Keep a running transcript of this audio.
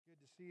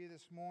See you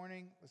this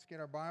morning. Let's get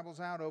our Bibles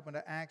out. Open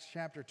to Acts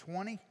chapter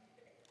 20.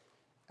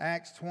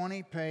 Acts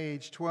 20,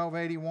 page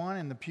 1281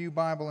 in the Pew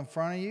Bible in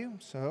front of you.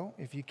 So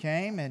if you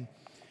came and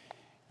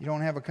you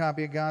don't have a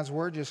copy of God's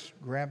Word, just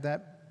grab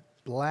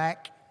that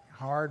black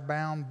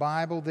hardbound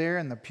Bible there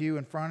in the pew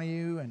in front of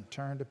you and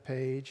turn to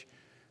page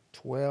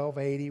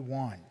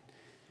 1281.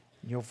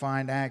 You'll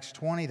find Acts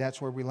 20.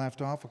 That's where we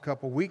left off a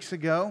couple weeks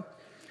ago.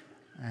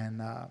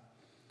 And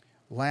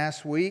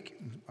last week,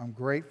 I'm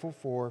grateful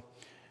for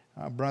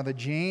Brother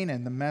Gene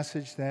and the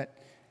message that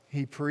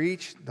he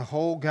preached, the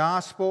whole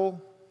gospel.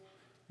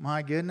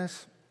 My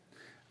goodness,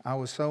 I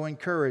was so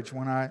encouraged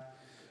when I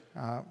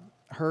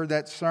heard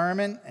that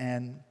sermon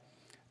and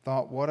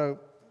thought what a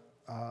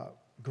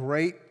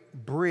great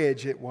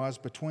bridge it was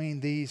between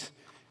these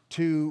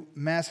two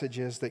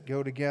messages that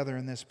go together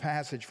in this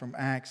passage from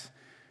Acts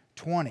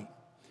 20.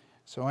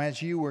 So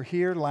as you were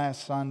here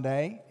last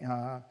Sunday,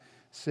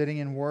 sitting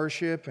in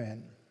worship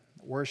and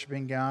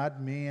worshiping God,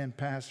 me and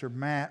Pastor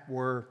Matt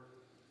were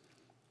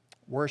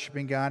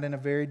worshiping God in a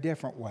very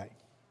different way.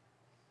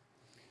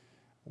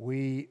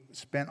 We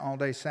spent all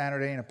day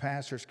Saturday in a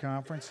pastor's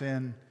conference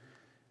in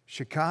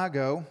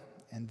Chicago,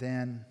 and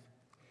then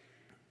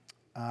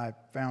I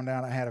found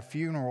out I had a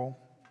funeral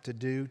to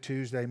do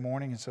Tuesday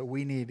morning, and so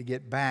we needed to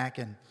get back.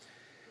 And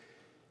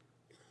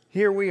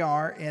here we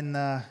are in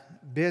the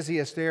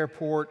busiest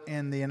airport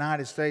in the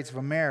United States of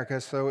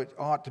America, so it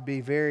ought to be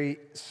very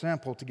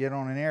simple to get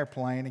on an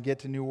airplane and get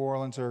to New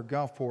Orleans or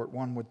Gulfport,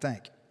 one would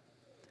think.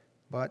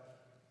 But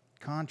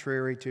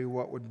contrary to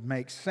what would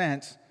make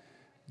sense,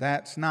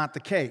 that's not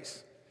the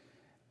case.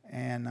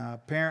 And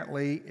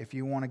apparently, if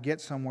you want to get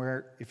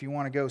somewhere, if you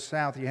want to go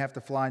south, you have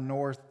to fly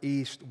north,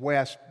 east,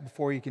 west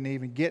before you can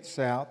even get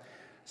south.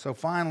 So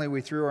finally,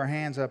 we threw our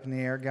hands up in the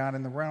air, got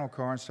in the rental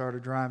car, and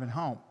started driving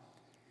home.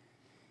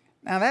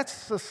 Now,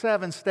 that's a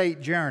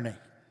 7-state journey,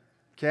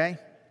 okay?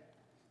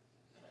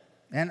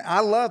 And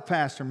I love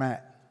Pastor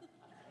Matt.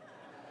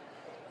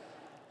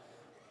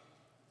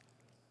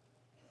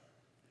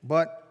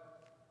 But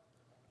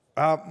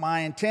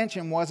my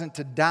intention wasn't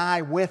to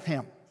die with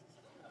him.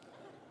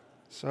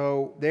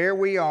 So there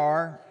we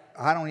are.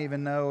 I don't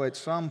even know, at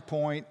some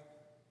point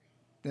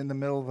in the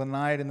middle of the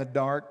night in the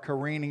dark,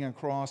 careening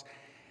across.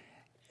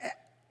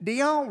 Do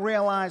y'all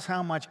realize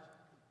how much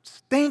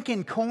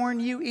stinking corn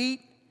you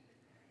eat?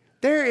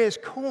 There is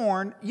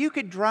corn. You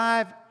could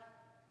drive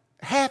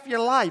half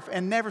your life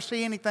and never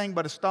see anything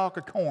but a stalk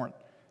of corn.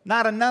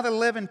 Not another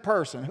living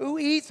person. Who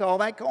eats all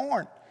that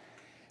corn?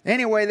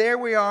 Anyway, there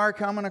we are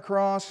coming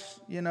across,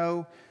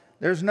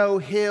 there's no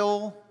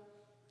hill.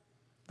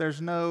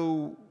 There's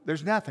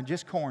nothing,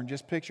 just corn.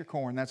 Just picture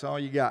corn. That's all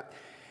you got.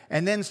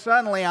 And then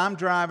suddenly I'm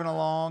driving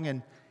along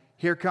and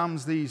here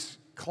comes these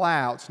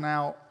clouds.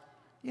 Now,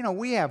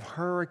 we have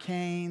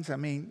hurricanes.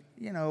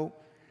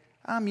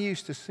 I'm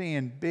used to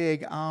seeing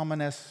big,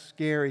 ominous,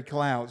 scary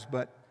clouds,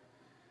 but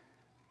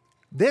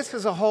this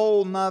is a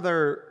whole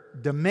nother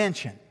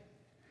dimension.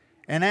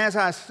 And as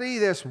I see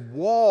this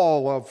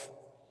wall of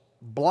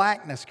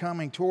blackness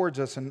coming towards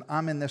us, and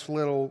I'm in this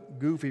little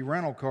goofy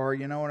rental car,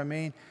 you know what I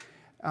mean?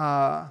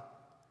 I'm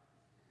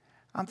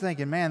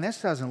thinking, man,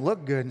 this doesn't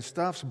look good, and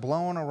stuff's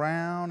blowing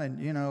around,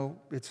 and,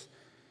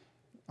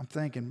 I'm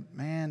thinking,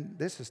 man,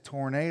 this is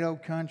tornado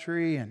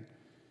country, and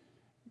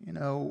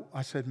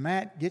I said,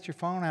 Matt, get your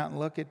phone out and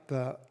look at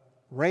the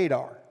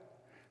radar.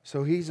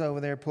 So he's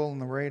over there pulling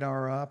the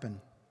radar up, and,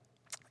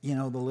 the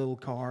little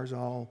car's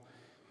all.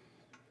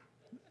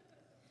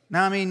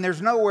 Now,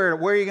 there's nowhere.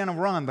 Where are you going to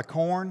run? The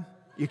corn?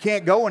 You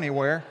can't go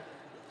anywhere.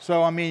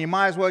 So, you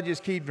might as well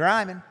just keep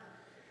driving.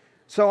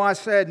 So I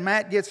said,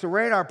 Matt gets the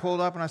radar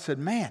pulled up, and I said,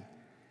 man,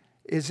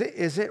 is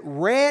it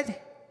red?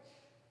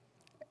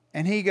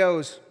 And he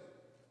goes,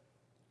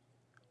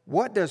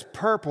 what does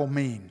purple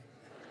mean?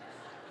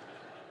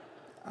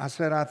 I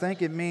said, I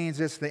think it means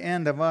it's the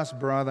end of us,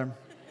 brother.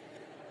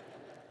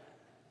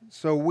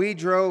 So we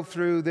drove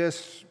through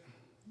this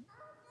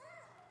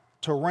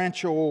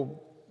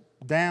torrential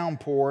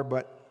downpour,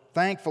 but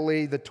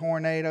thankfully the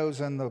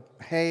tornadoes and the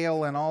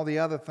hail and all the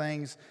other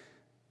things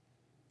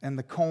and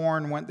the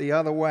corn went the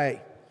other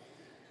way.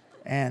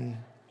 And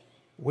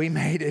we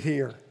made it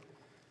here.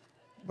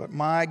 But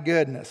my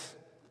goodness,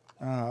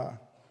 I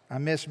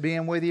miss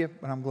being with you,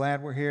 but I'm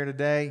glad we're here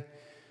today.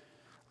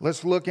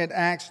 Let's look at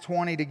Acts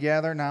 20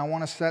 together. Now, I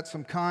want to set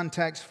some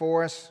context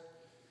for us.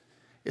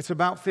 It's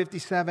about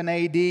 57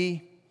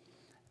 A.D.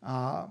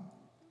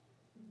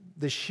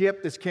 The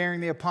ship that's carrying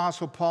the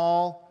Apostle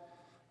Paul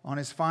on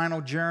his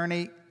final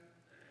journey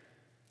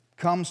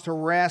comes to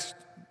rest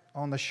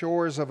on the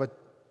shores of a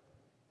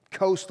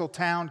coastal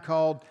town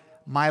called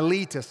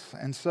Miletus.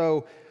 And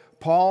so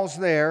Paul's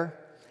there,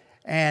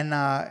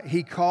 and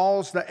he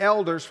calls the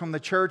elders from the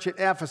church at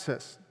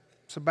Ephesus.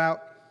 It's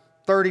about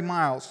 30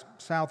 miles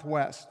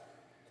southwest.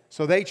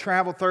 So they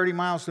traveled 30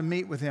 miles to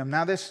meet with him.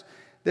 Now this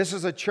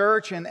is a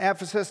church in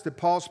Ephesus that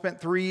Paul spent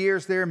 3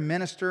 years there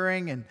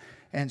ministering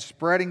and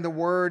spreading the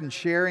word and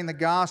sharing the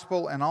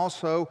gospel, and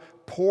also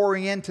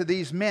pouring into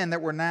these men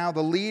that were now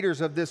the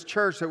leaders of this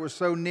church that was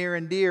so near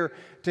and dear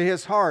to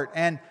his heart.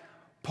 And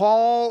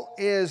Paul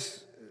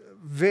is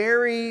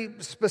very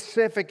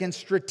specific and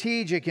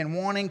strategic in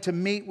wanting to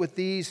meet with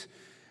these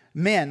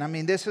men. I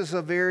mean, this is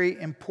a very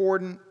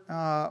important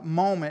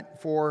moment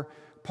for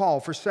Paul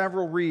for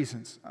several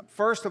reasons.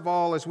 First of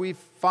all, as we've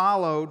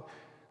followed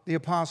the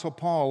Apostle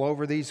Paul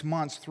over these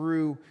months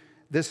through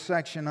this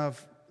section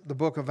of the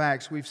book of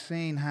Acts, we've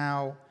seen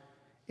how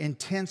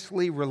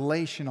intensely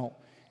relational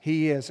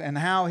he is and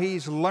how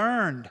he's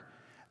learned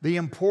the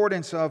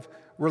importance of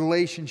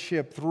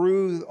relationship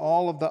through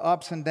all of the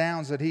ups and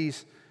downs that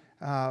he's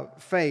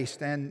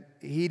faced. And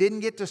he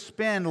didn't get to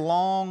spend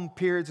long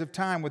periods of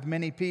time with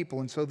many people,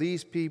 and so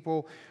these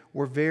people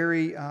were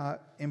very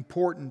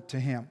important to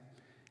him.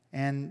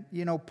 And,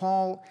 you know,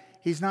 Paul,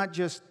 he's not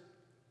just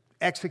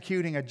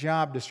executing a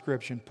job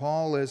description.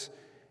 Paul is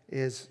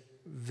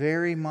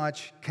very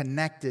much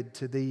connected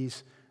to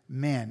these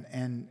men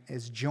and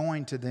is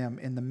joined to them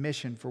in the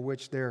mission for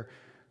which they're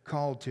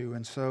called to.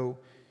 And so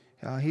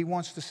he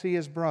wants to see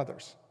his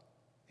brothers.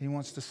 He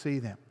wants to see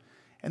them.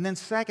 And then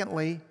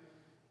secondly,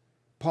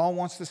 Paul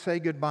wants to say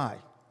goodbye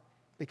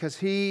because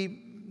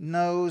he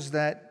knows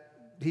that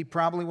he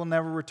probably will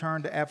never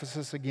return to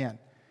Ephesus again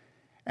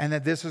and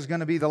that this is going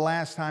to be the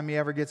last time he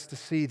ever gets to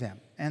see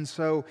them. And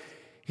so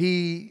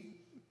he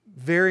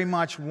very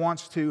much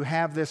wants to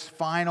have this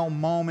final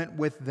moment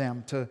with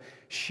them to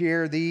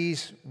share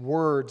these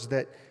words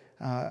that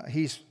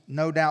he's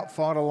no doubt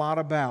thought a lot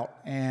about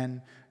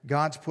and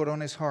God's put on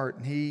his heart.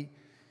 And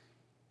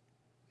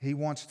he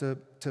wants to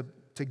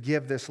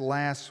give this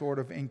last sort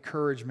of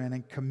encouragement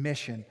and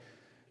commission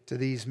to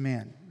these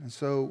men. And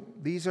so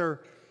these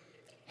are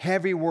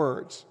heavy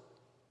words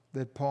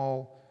that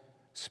Paul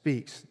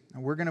speaks.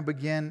 And we're going to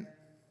begin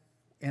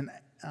in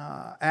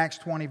Acts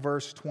 20,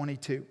 verse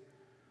 22.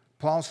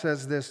 Paul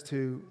says this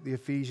to the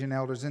Ephesian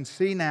elders, "And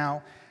see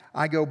now,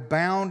 I go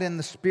bound in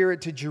the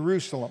Spirit to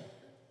Jerusalem,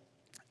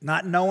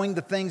 not knowing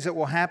the things that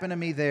will happen to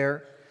me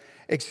there,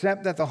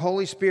 except that the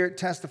Holy Spirit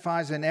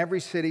testifies in every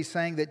city,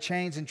 saying that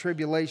chains and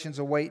tribulations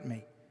await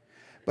me.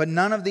 But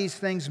none of these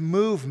things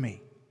move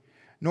me,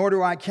 nor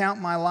do I count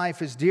my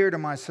life as dear to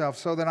myself,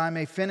 so that I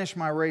may finish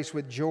my race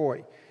with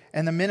joy,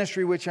 and the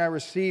ministry which I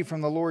received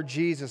from the Lord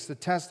Jesus to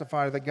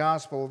testify to the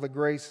gospel of the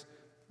grace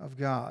of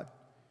God.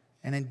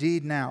 And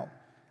indeed now,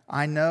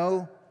 I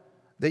know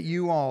that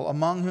you all,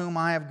 among whom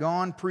I have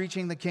gone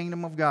preaching the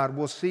kingdom of God,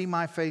 will see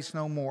my face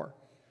no more.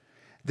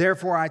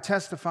 Therefore I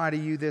testify to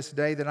you this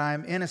day that I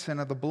am innocent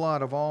of the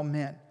blood of all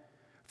men.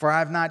 For I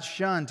have not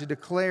shunned to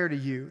declare to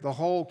you the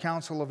whole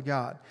counsel of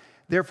God.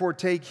 Therefore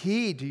take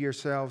heed to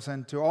yourselves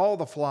and to all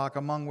the flock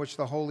among which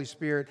the Holy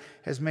Spirit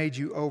has made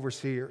you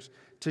overseers,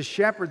 to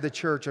shepherd the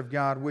church of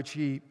God which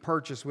he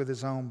purchased with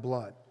his own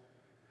blood.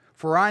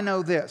 For I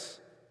know this,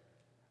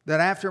 that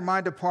after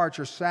my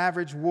departure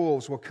savage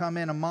wolves will come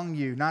in among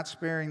you, not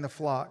sparing the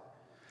flock.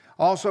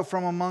 Also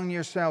from among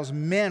yourselves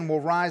men will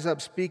rise up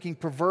speaking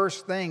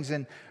perverse things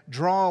and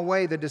draw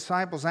away the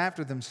disciples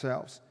after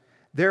themselves.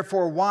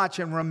 Therefore watch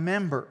and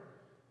remember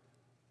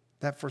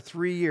that for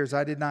 3 years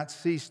I did not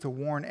cease to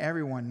warn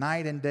everyone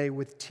night and day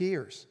with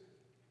tears.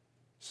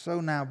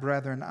 So now,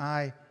 brethren,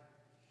 I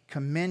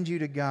commend you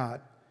to God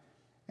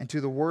and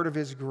to the word of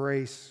his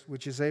grace,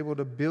 which is able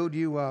to build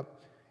you up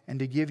and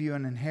to give you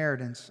an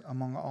inheritance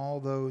among all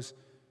those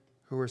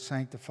who are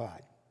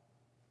sanctified."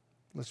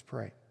 Let's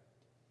pray.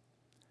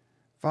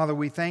 Father,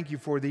 we thank you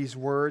for these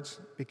words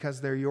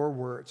because they're your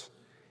words.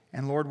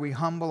 And Lord, we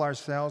humble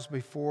ourselves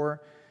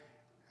before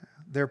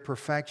their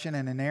perfection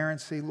and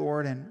inerrancy,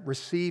 Lord, and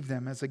receive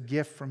them as a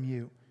gift from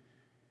you.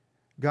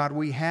 God,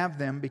 we have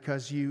them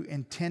because you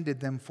intended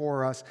them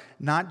for us,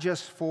 not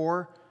just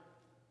for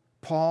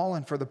Paul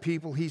and for the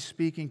people he's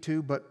speaking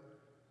to, but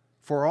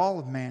for all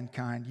of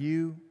mankind.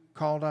 You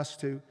called us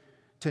to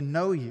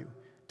know you,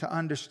 to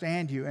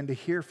understand you, and to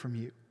hear from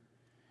you.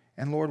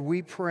 And Lord,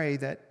 we pray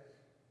that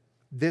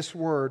this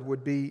word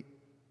would be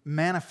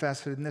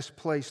manifested in this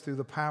place through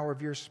the power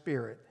of your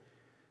Spirit.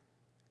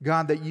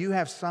 God, that you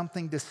have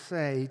something to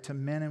say to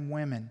men and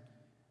women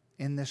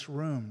in this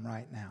room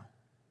right now.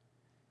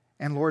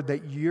 And Lord,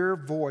 that your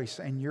voice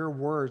and your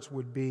words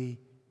would be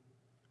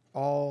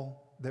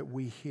all that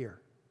we hear.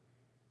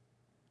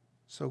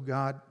 So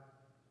God,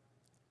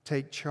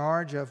 take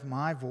charge of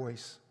my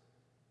voice.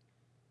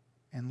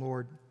 And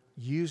Lord,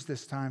 use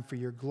this time for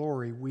your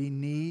glory. We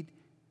need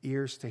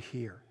ears to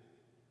hear.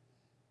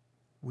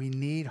 We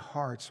need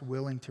hearts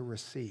willing to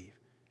receive.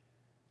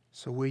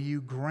 So will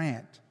you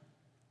grant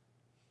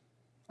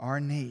our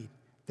need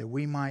that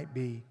we might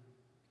be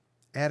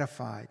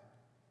edified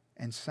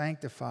and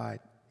sanctified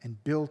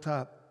and built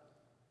up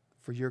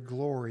for your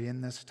glory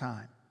in this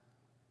time.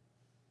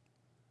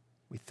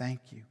 We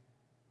thank you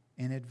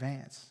in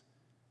advance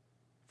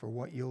for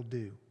what you'll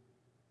do.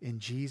 In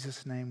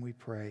Jesus' name we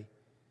pray.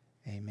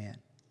 Amen.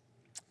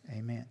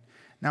 Amen.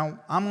 Now,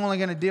 I'm only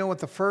going to deal with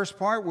the first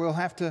part. We'll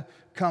have to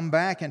come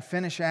back and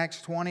finish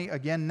Acts 20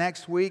 again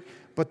next week,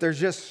 but there's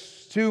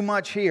just too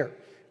much here.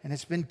 And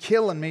it's been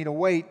killing me to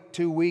wait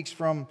 2 weeks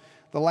from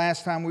the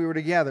last time we were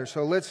together.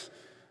 So let's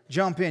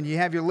jump in. You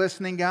have your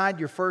listening guide,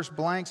 your first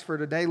blanks for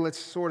today. Let's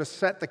sort of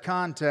set the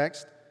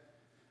context.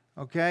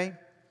 Okay?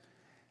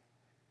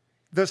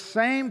 The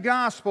same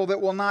gospel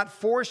that will not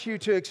force you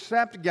to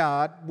accept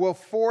God will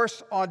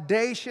force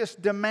audacious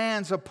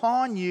demands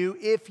upon you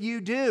if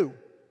you do.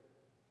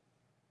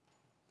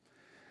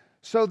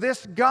 So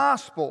this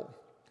gospel,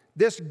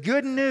 this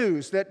good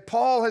news that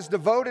Paul has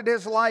devoted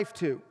his life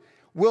to,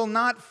 will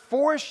not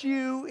force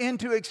you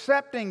into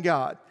accepting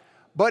God.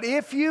 But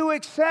if you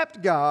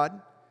accept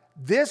God,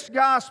 this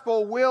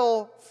gospel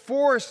will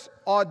force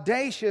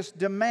audacious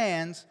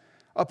demands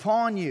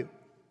upon you.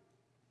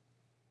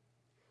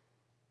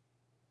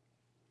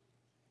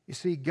 You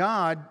see,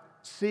 God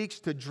seeks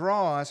to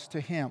draw us to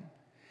Him.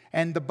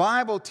 And the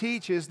Bible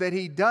teaches that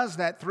He does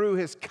that through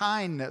His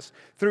kindness,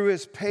 through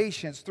His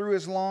patience, through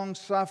His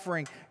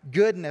long-suffering,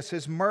 goodness,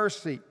 His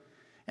mercy,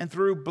 and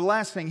through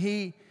blessing.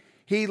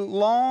 He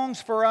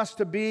longs for us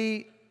to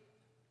be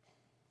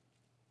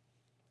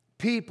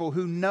people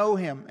who know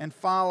Him and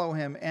follow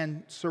Him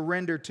and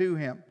surrender to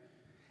Him.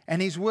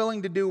 And He's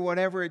willing to do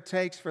whatever it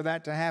takes for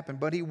that to happen,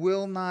 but He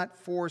will not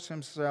force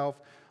Himself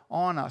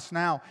on us.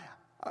 Now,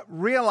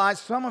 realize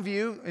some of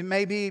you, it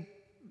may be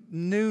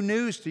new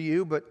news to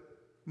you, but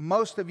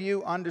most of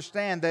you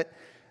understand that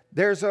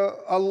there's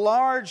a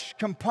large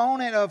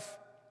component of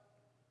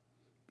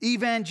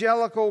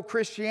evangelical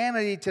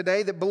Christianity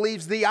today that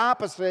believes the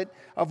opposite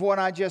of what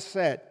I just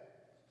said.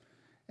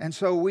 And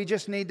so we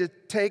just need to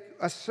take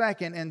a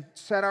second and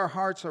set our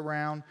hearts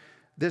around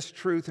this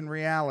truth and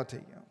reality.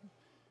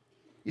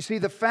 You see,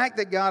 the fact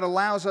that God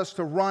allows us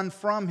to run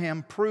from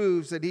Him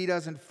proves that He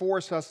doesn't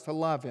force us to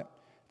love Him.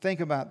 Think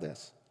about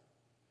this.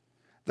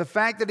 The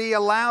fact that He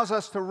allows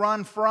us to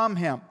run from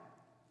Him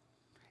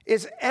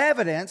is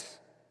evidence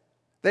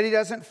that He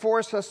doesn't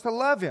force us to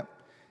love Him.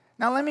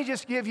 Now, let me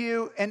just give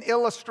you an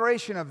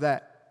illustration of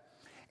that.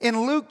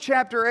 In Luke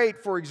chapter 8,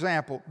 for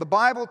example, the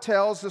Bible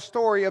tells the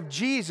story of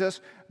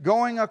Jesus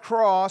going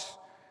across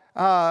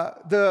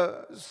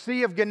the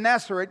Sea of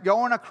Gennesaret,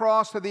 going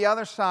across to the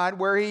other side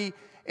where He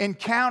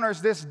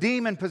encounters this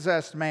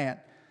demon-possessed man.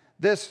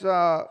 This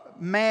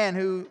man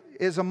who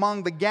is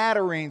among the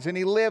Gadarenes, and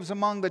he lives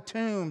among the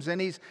tombs, and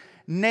he's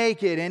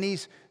naked, and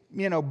he's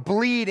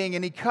bleeding,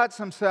 and he cuts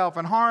himself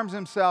and harms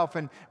himself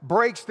and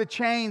breaks the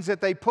chains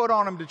that they put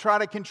on him to try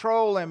to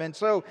control him. And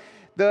so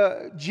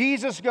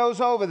Jesus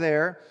goes over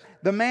there.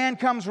 The man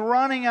comes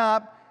running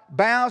up,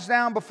 bows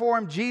down before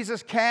him.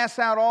 Jesus casts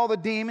out all the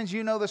demons.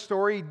 You know the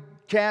story. He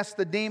casts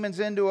the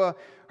demons into a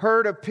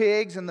herd of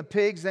pigs, and the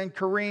pigs then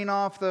careen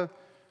off the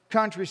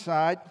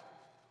countryside.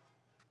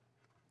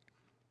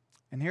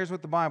 And here's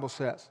what the Bible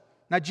says.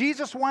 Now,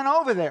 Jesus went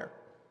over there.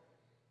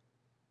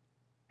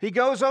 He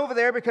goes over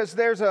there because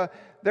there's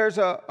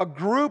a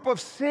group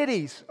of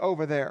cities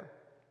over there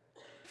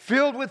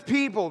filled with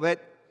people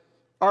that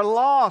are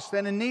lost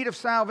and in need of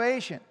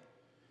salvation.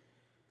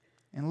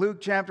 In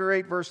Luke chapter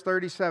 8, verse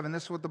 37,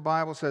 this is what the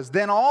Bible says.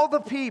 Then all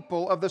the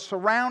people of the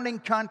surrounding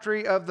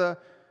country of the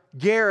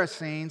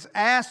Gerasenes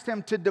asked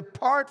Him to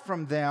depart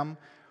from them,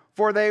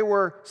 for they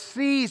were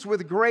seized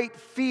with great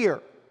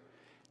fear.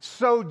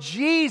 So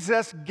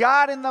Jesus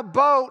got in the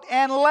boat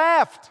and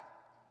left.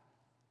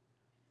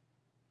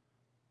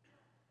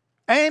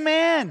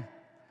 Amen.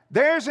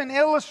 There's an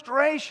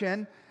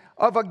illustration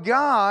of a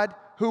God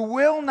who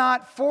will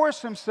not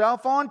force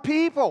Himself on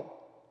people.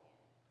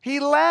 He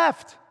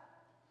left.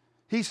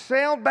 He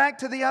sailed back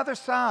to the other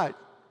side.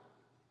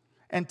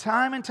 And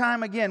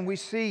time again, we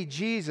see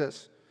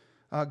Jesus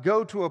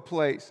go to a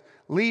place,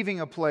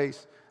 leaving a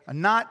place,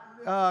 not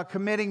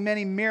committing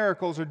many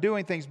miracles or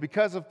doing things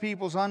because of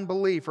people's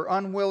unbelief or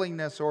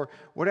unwillingness or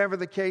whatever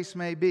the case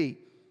may be.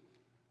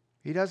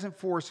 He doesn't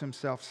force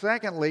Himself.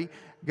 Secondly,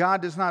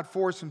 God doesn't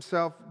force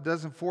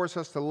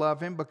us to love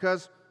Him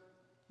because,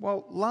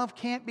 well, love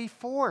can't be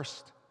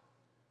forced.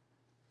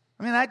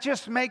 I mean, that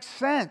just makes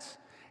sense.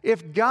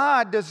 If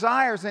God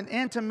desires an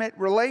intimate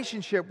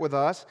relationship with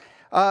us,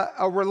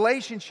 a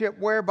relationship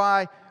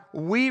whereby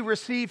we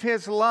receive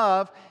His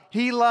love,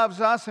 He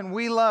loves us and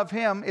we love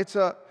Him, it's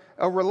a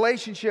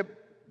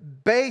relationship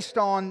based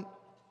on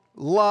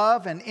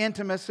love and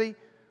intimacy,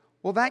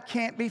 well, that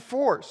can't be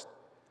forced.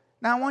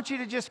 Now, I want you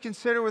to just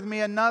consider with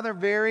me another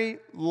very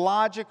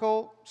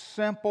logical,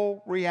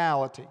 simple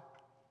reality.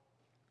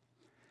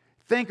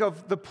 Think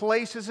of the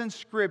places in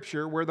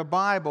Scripture where the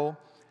Bible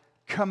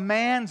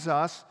commands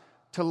us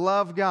to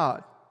love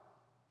God.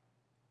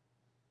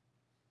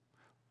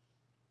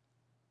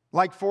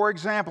 Like, for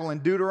example, in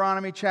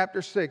Deuteronomy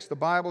chapter 6, the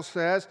Bible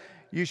says,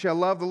 you shall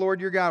love the Lord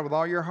your God with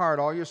all your heart,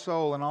 all your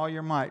soul, and all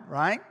your might,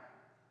 right?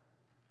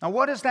 Now,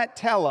 what does that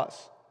tell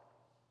us?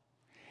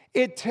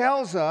 It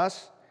tells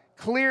us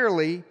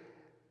clearly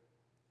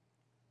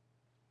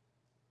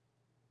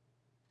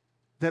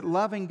that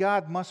loving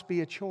God must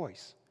be a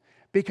choice.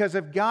 Because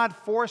if God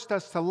forced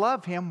us to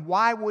love Him,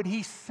 why would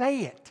He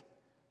say it?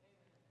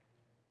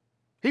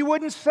 He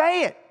wouldn't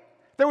say it.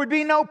 There would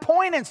be no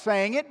point in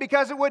saying it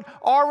because it would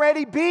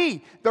already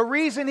be. The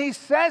reason He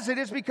says it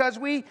is because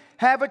we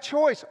have a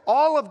choice.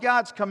 All of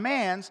God's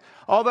commands,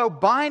 although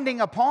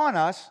binding upon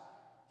us,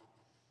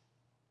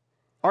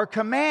 are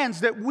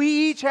commands that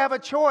we each have a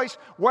choice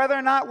whether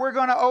or not we're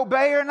going to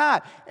obey or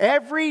not.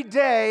 Every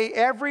day,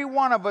 every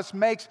one of us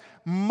makes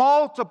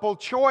multiple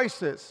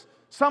choices,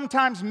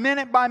 sometimes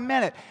minute by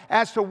minute,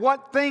 as to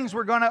what things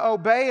we're going to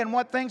obey and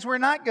what things we're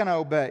not going to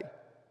obey.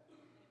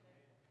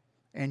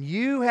 And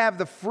you have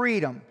the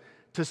freedom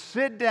to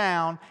sit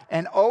down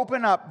and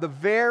open up the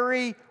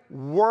very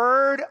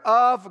Word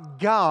of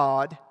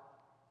God,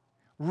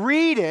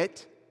 read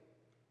it,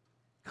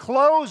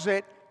 close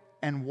it,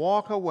 and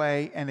walk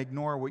away and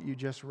ignore what you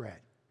just read.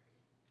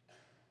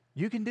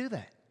 You can do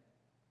that.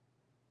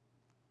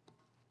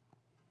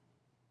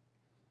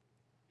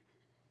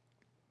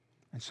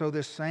 And so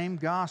this same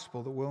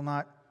gospel that will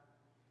not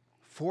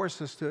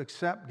force us to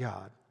accept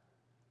God,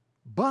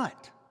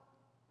 but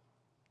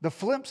the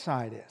flip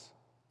side is,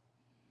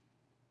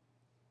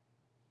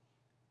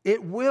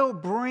 it will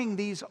bring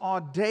these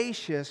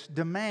audacious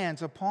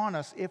demands upon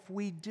us if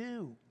we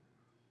do.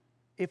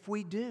 If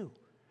we do.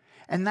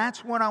 And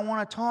that's what I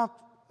want to talk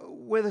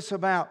with us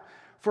about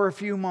for a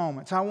few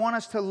moments. I want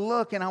us to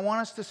look and I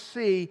want us to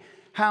see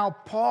how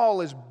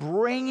Paul is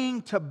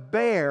bringing to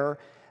bear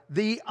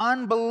the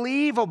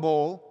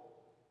unbelievable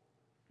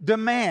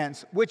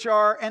demands, which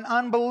are an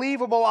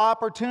unbelievable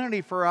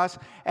opportunity for us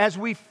as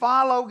we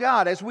follow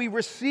God, as we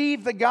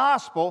receive the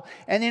gospel.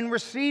 And in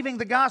receiving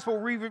the gospel,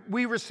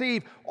 we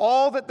receive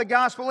all that the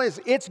gospel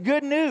is. It's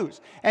good news.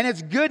 And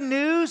it's good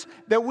news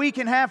that we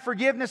can have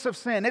forgiveness of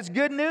sin. It's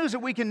good news that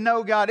we can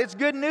know God. It's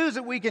good news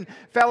that we can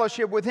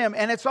fellowship with Him.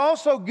 And it's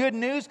also good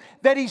news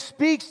that He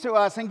speaks to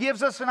us and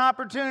gives us an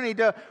opportunity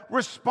to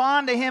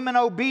respond to Him in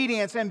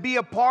obedience and be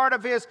a part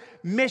of His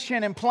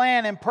mission and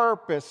plan and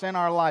purpose in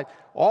our life.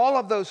 All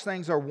of those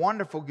things are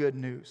wonderful good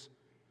news.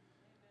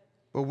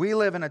 But we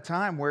live in a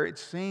time where it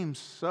seems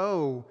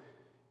so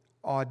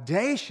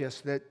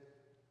audacious that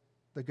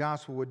the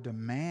gospel would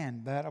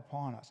demand that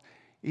upon us.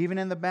 Even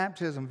in the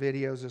baptism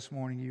videos this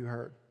morning you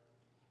heard.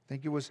 I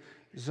think it was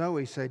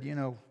Zoe said,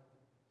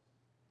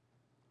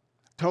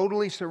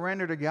 totally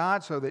surrender to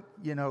God so that,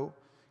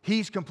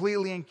 He's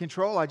completely in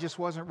control. I just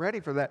wasn't ready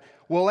for that.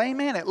 Well,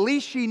 amen. At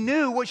least she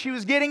knew what she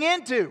was getting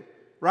into,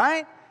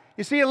 right?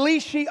 You see, at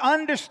least she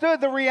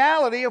understood the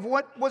reality of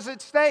what was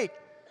at stake.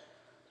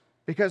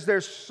 Because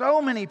there's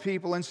so many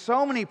people in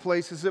so many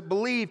places that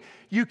believe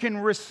you can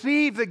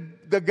receive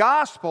the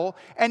gospel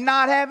and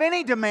not have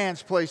any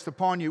demands placed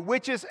upon you,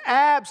 which is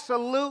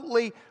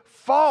absolutely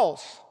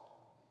false.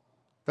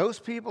 Those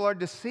people are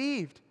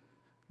deceived.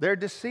 They're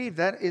deceived.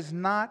 That is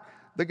not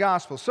the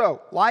gospel.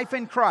 So, life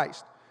in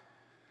Christ.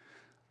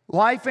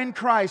 Life in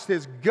Christ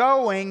is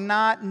going,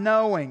 not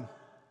knowing.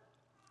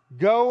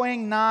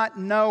 Going, not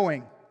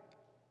knowing.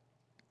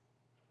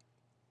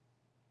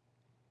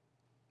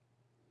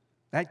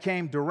 That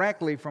came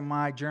directly from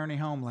my journey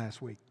home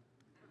last week.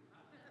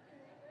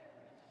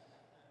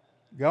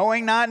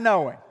 Going, not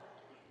knowing.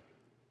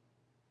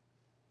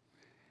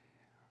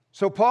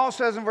 So Paul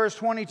says in verse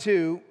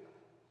 22,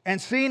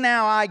 and see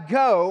now I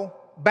go,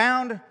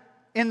 bound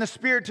in the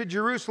Spirit to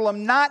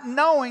Jerusalem, not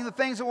knowing the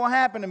things that will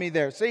happen to me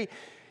there. See,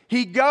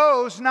 he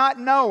goes not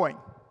knowing.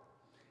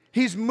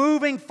 He's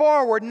moving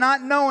forward,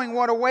 not knowing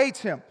what awaits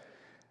him.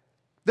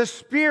 The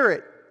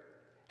Spirit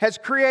has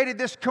created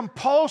this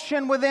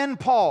compulsion within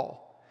Paul.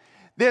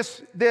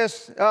 This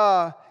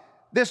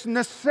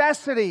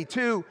necessity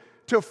to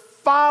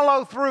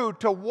follow through,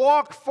 to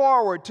walk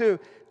forward, to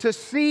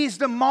seize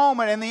the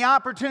moment and the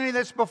opportunity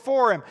that's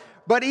before him.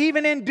 But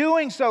even in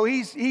doing so,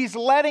 he's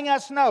letting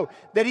us know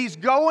that he's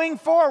going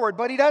forward,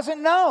 but he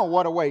doesn't know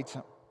what awaits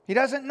him. He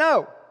doesn't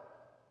know.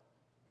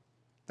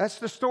 That's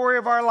the story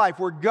of our life.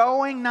 We're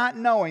going not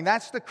knowing.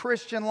 That's the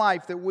Christian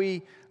life that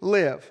we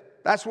live.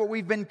 That's what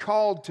we've been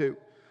called to.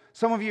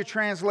 Some of your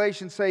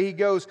translations say he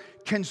goes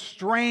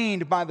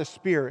constrained by the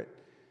Spirit.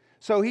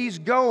 So he's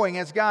going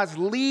as God's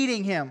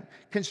leading him,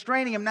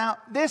 constraining him. Now,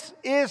 this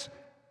is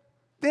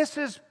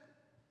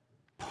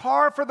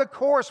par for the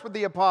course with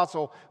the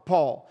Apostle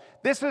Paul.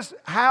 This is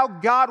how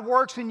God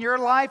works in your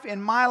life,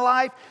 in my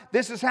life.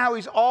 This is how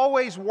He's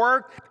always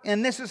worked,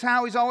 and this is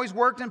how He's always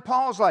worked in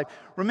Paul's life.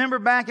 Remember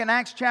back in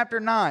Acts chapter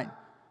 9,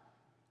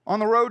 on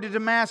the road to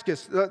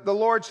Damascus, the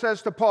Lord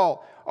says to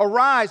Paul,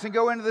 arise and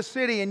go into the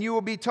city, and you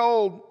will be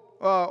told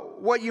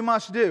what you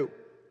must do.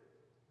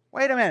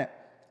 Wait a minute.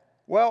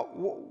 Well,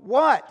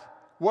 what?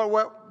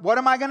 What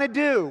am I going to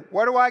do?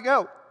 Where do I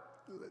go?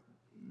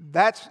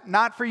 That's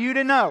not for you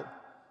to know.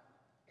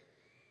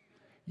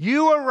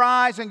 You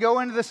arise and go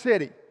into the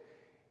city.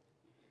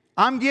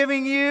 I'm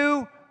giving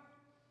you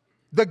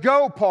the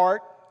go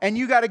part, and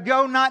you got to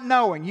go not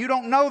knowing. You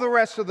don't know the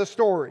rest of the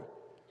story.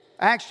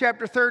 Acts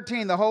chapter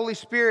 13, the Holy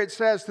Spirit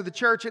says to the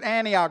church at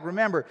Antioch,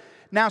 remember,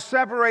 now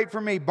separate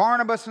from me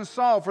Barnabas and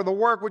Saul for the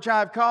work which I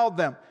have called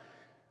them.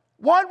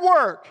 What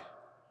work?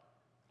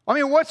 I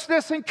mean, what's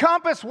this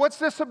encompass? What's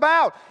this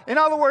about? In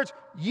other words,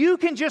 you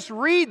can just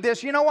read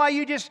this. You know why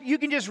you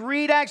can just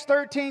read Acts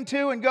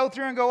 13:2 and go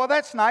through and go, well,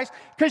 that's nice,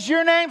 because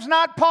your name's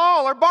not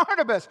Paul or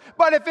Barnabas.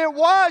 But if it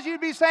was, you'd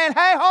be saying,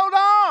 hey, hold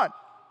on.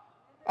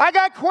 I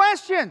got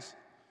questions.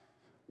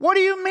 What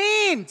do you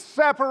mean,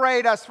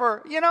 separate us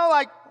for,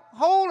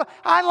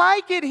 I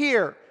like it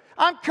here.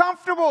 I'm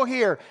comfortable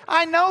here.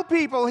 I know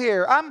people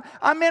here.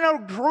 I'm in a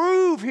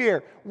groove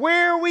here.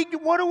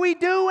 What are we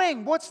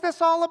doing? What's this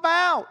all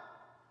about?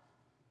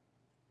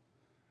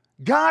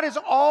 God is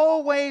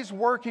always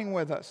working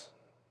with us.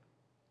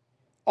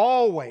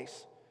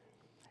 Always.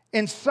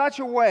 In such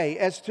a way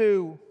as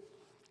to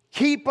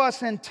keep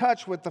us in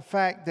touch with the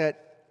fact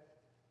that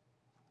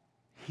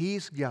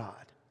He's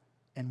God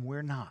and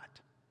we're not.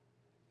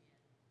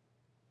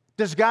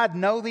 Does God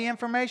know the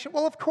information?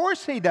 Well, of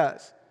course He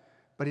does.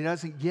 But He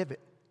doesn't give it.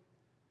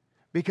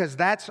 Because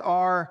that's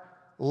our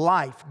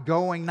life,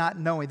 going not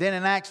knowing. Then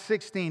in Acts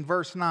 16,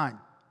 verse 9.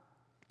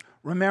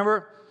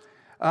 Remember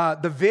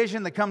the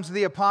vision that comes to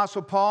the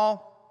Apostle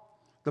Paul?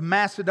 The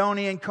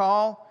Macedonian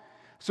call.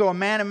 So a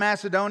man in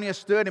Macedonia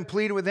stood and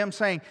pleaded with him,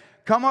 saying,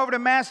 come over to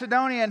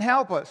Macedonia and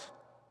help us.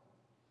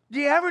 Do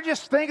you ever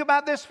just think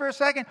about this for a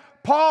second?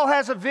 Paul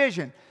has a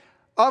vision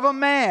of a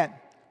man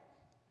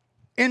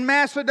in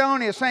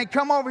Macedonia saying,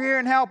 come over here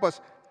and help us.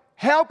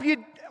 Help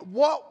you.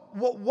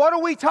 What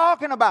are we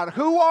talking about?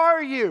 Who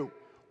are you?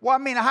 Well,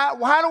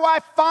 how do I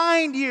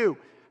find you?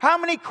 How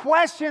many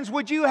questions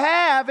would you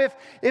have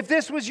if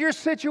this was your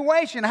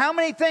situation? How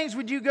many things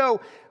would you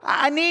go,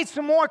 I need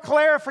some more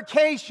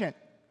clarification?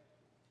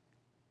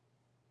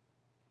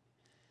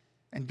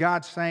 And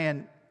God's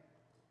saying,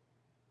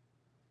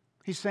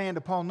 He's saying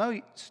to Paul,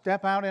 no,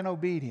 step out in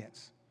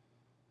obedience.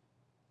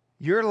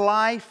 Your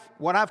life,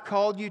 what I've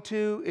called you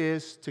to,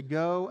 is to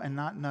go and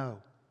not know.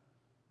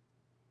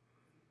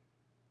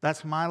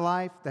 That's my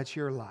life, that's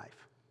your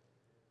life.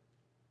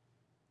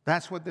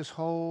 That's what this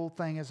whole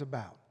thing is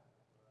about.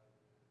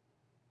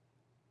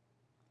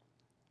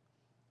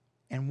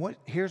 And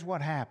here's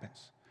what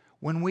happens.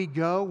 When we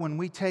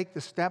take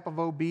the step of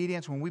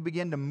obedience, when we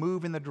begin to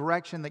move in the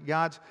direction that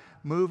God's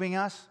moving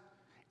us,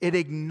 it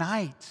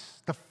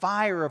ignites the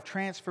fire of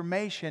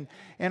transformation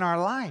in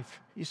our life.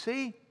 You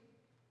see?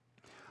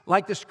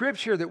 Like the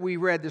scripture that we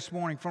read this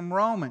morning from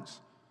Romans.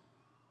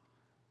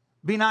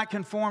 Be not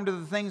conformed to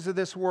the things of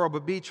this world,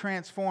 but be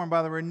transformed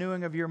by the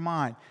renewing of your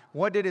mind.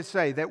 What did it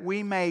say? That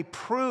we may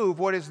prove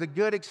what is the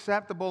good,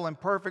 acceptable, and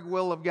perfect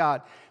will of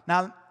God.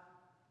 Now,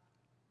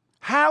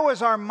 how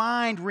is our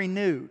mind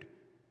renewed?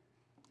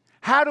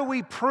 How do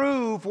we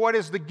prove what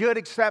is the good,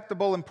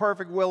 acceptable, and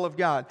perfect will of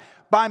God?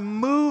 By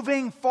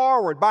moving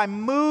forward, by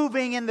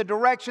moving in the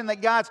direction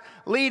that God's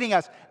leading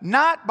us.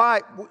 Not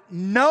by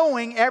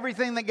knowing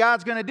everything that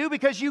God's going to do,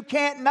 because you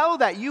can't know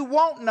that. You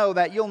won't know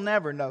that. You'll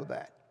never know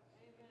that.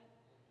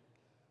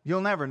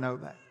 You'll never know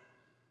that.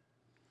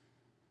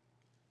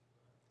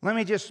 Let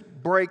me just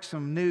break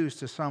some news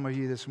to some of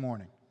you this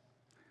morning.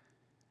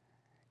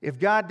 If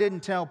God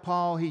didn't tell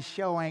Paul, He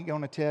sure ain't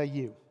going to tell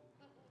you.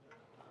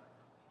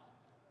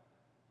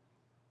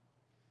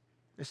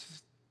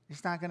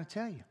 He's not going to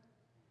tell you.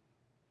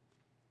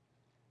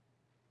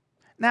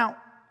 Now,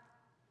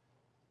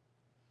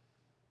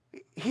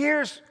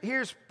 here's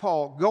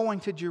Paul going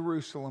to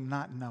Jerusalem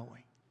not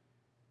knowing.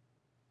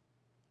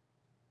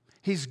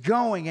 He's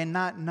going and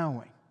not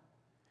knowing.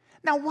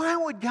 Now, why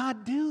would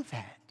God do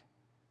that?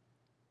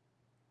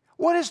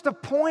 What is the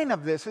point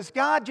of this? Is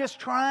God just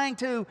trying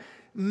to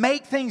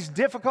make things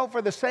difficult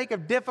for the sake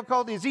of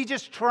difficulty? Is He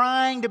just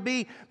trying to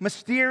be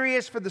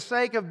mysterious for the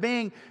sake of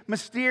being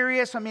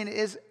mysterious?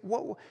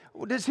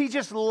 Does He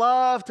just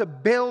love to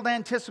build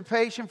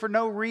anticipation for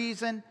no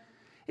reason?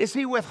 Is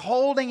He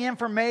withholding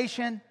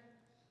information?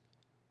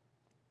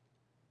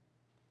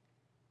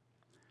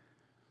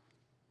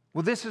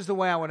 Well, this is the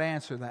way I would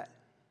answer that.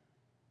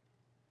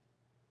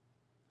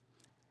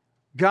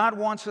 God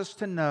wants us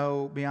to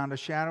know beyond a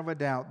shadow of a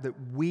doubt that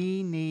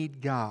we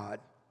need God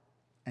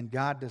and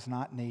God does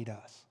not need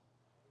us.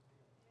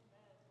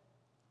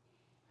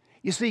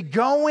 You see,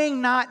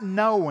 going not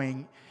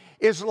knowing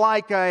is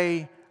like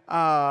an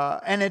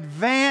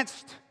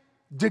advanced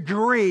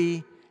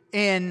degree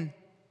in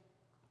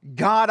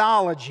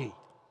Godology.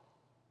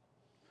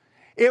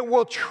 It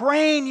will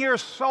train your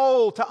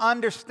soul to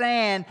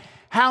understand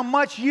how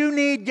much you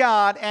need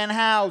God and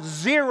how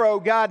zero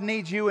God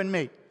needs you and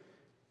me.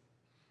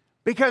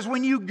 Because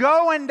when you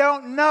go and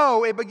don't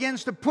know, it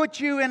begins to put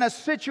you in a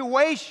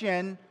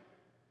situation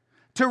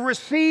to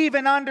receive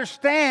and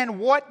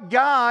understand what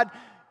God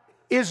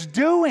is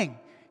doing.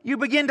 You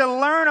begin to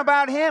learn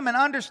about Him and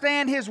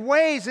understand His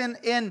ways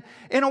in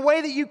a way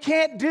that you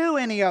can't do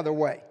any other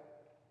way.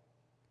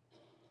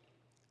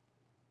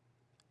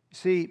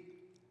 See,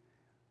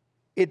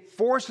 it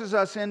forces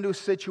us into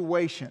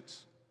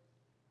situations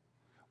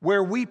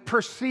where we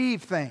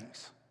perceive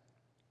things.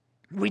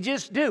 We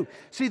just do.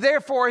 See,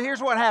 therefore,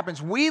 here's what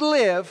happens. We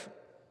live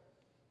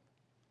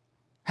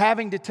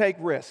having to take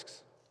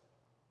risks.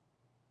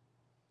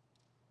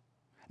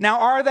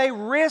 Now, are they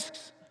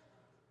risks?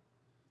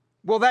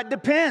 Well, that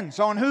depends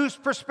on whose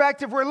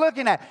perspective we're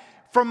looking at.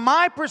 From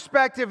my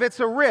perspective, it's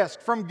a risk.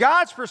 From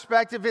God's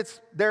perspective,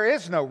 there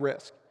is no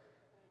risk.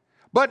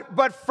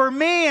 But for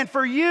me and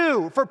for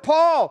you, for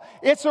Paul,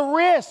 it's a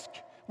risk.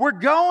 We're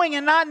going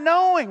and not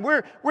knowing.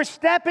 We're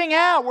stepping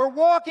out. We're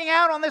walking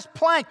out on this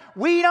plank.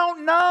 We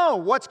don't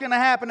know what's going to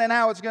happen and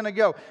how it's going to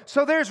go.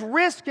 So there's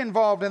risk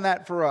involved in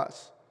that for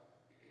us.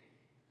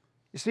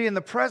 You see, in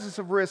the presence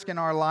of risk in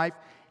our life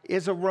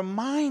is a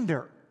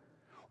reminder.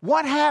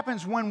 What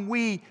happens when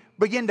we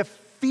begin to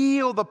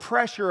feel the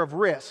pressure of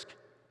risk?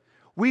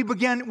 We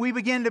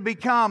begin to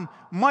become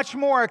much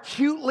more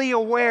acutely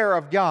aware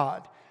of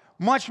God,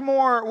 much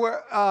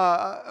more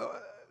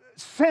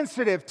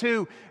sensitive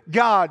to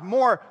God,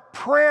 more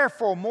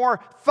prayerful,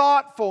 more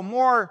thoughtful,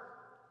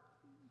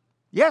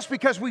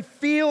 because we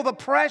feel the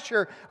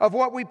pressure of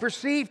what we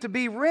perceive to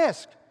be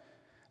risk.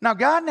 Now,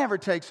 God never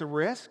takes a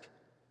risk,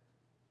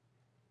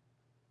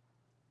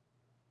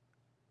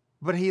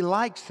 but He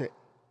likes it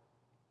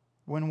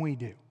when we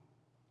do.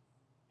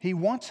 He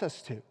wants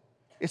us to.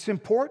 It's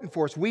important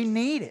for us. We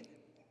need it.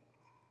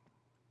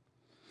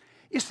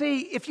 You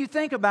see, if you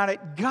think about it,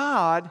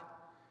 God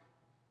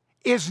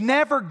is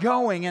never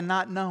going and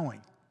not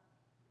knowing.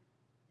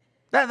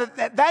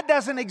 That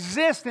doesn't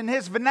exist in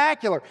His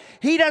vernacular.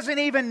 He doesn't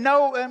even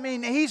know. I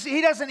mean, he's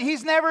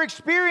never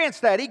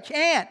experienced that. He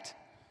can't.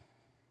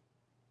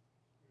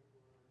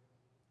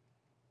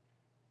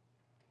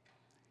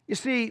 You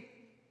see,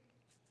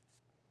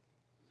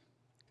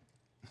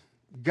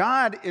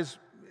 God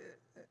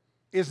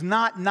is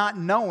not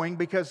knowing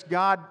because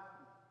God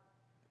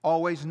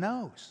always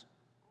knows.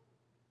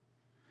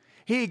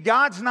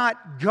 God's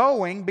not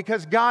going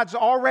because God's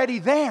already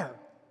there.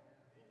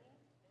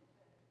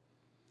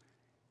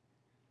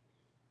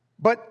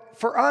 But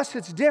for us,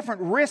 it's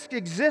different. Risk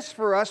exists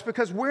for us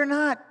because we're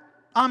not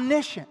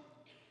omniscient.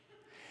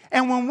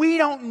 And when we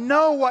don't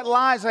know what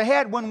lies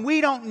ahead, when we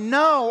don't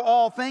know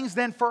all things,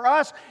 then for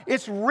us,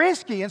 it's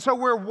risky. And so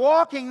we're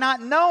walking not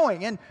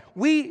knowing. And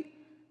we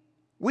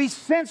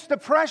sense the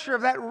pressure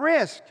of that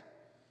risk.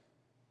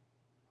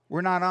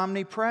 We're not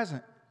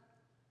omnipresent.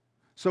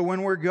 So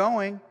when we're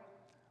going,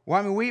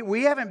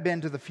 we haven't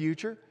been to the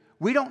future.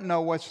 We don't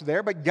know what's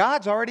there, but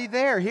God's already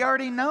there. He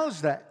already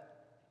knows that.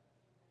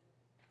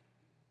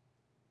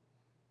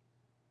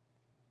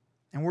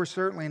 And we're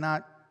certainly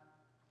not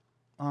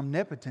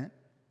omnipotent.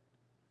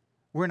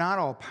 We're not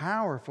all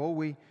powerful.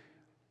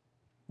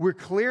 We're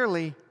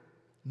clearly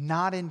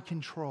not in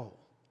control.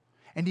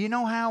 And do you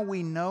know how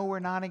we know we're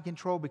not in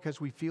control?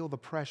 Because we feel the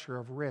pressure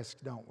of risk,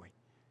 don't we?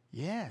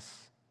 Yes.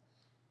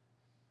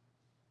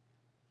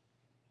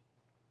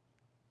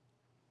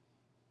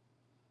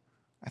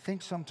 I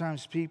think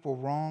sometimes people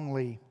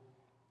wrongly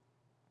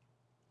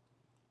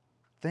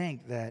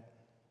think that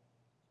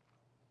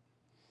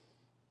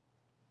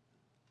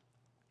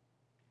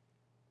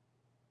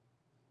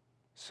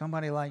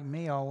somebody like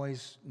me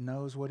always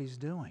knows what he's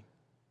doing.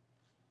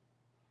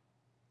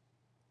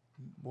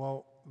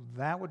 Well,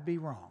 that would be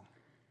wrong.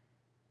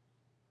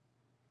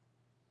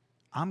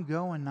 I'm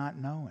going not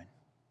knowing.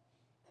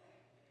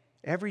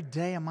 Every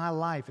day of my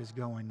life is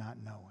going not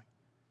knowing.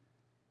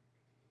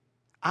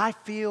 I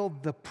feel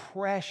the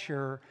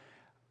pressure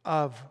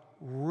of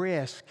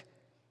risk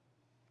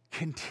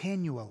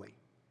continually.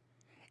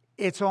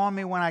 It's on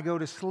me when I go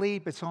to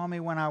sleep. It's on me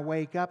when I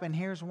wake up. And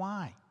here's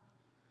why.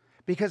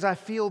 Because I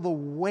feel the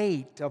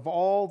weight of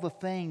all the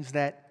things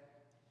that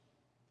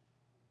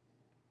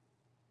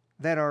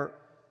are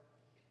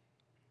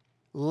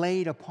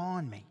laid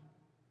upon me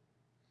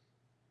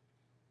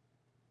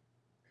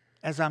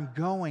as I'm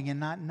going and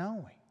not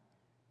knowing.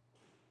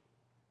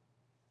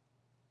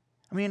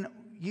 I mean,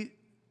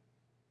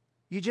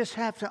 you just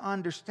have to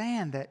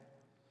understand that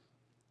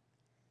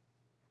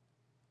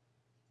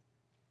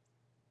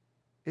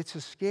it's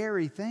a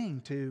scary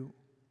thing to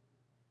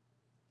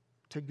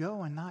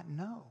go and not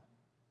know.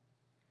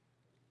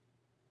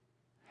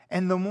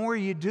 And the more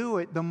you do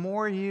it, the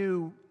more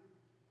you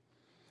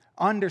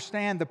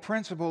understand the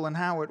principle and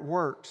how it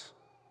works.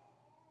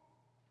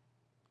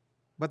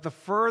 But the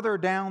further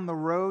down the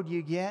road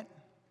you get,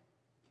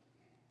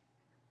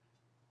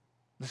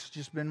 this has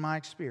just been my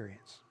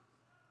experience.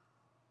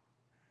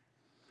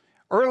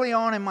 Early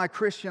on in my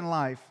Christian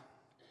life,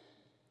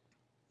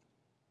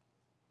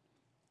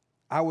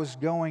 I was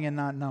going and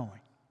not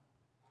knowing.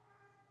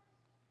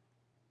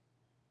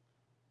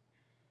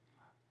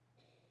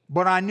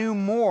 But I knew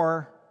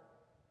more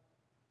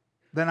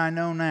than I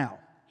know now.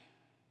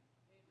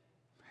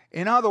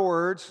 In other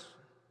words,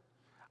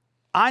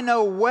 I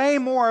know way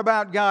more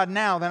about God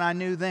now than I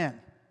knew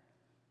then.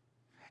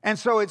 And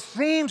so it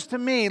seems to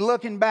me,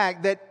 looking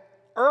back, that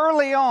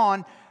early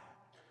on,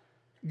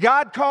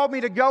 God called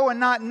me to go and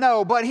not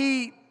know, but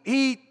He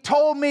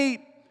told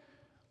me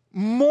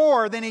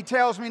more than He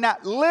tells me now.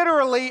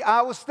 Literally,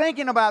 I was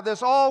thinking about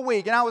this all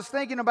week, and I was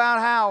thinking about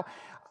how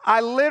I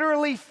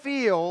literally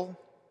feel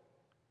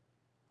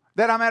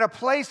that I'm at a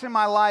place in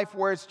my life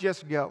where it's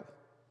just go.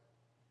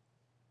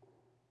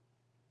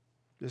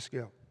 Just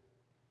go.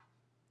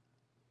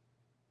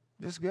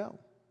 Just go.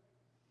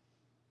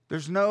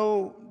 There's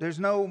no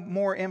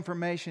more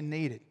information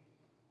needed.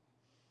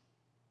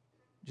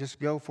 Just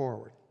go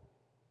forward.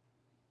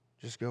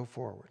 Just go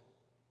forward.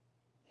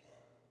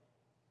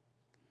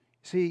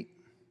 See,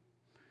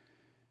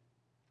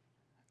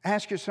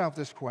 Ask yourself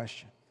this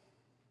question.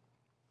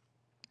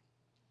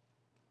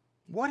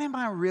 What am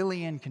I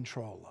really in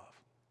control of?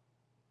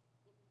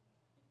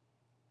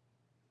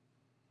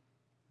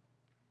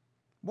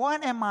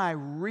 What am I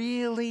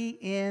really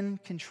in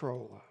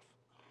control of?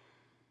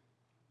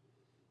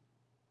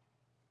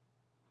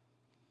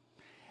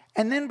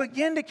 And then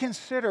begin to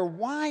consider,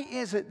 why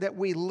is it that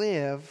we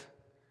live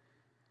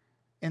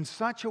in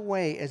such a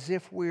way as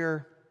if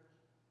we're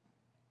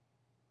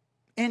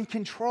in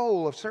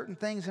control of certain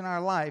things in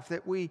our life,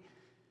 that we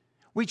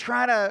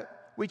try to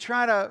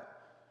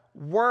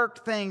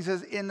work things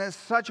in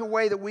such a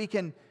way that we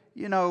can,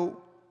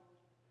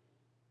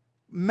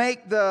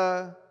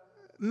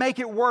 make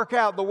it work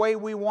out the way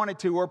we want it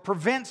to, or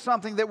prevent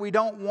something that we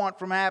don't want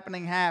from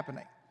happening.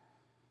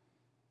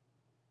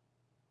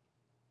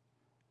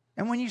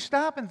 And when you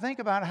stop and think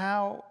about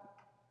how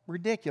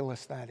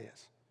ridiculous that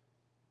is,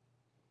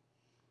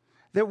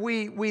 that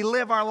we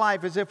live our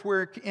life as if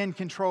we're in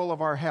control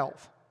of our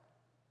health.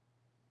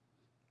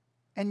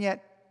 And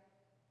yet,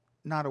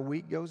 not a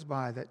week goes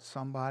by that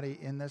somebody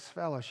in this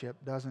fellowship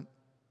doesn't,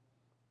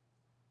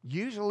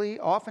 usually,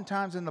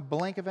 oftentimes in the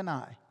blink of an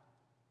eye,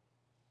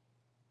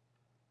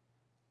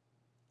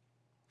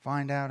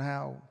 find out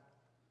how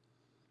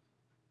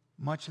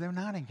much they're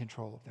not in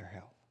control of their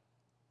health.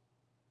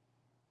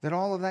 That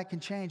all of that can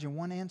change in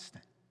one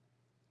instant.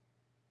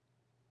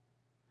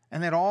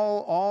 And that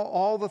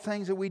all the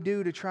things that we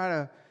do to try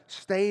to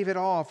stave it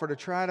off, or to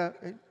try to...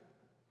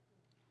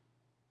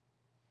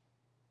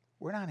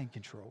 we're not in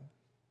control.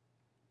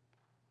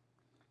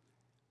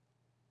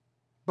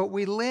 But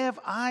we live,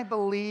 I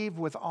believe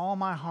with all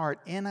my heart,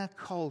 in a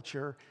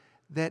culture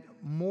that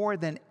more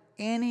than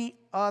any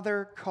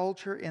other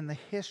culture in the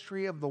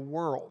history of the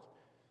world,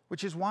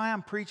 which is why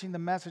I'm preaching the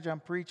message I'm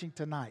preaching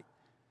tonight.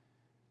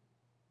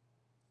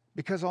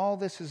 Because all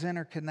this is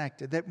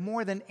interconnected. That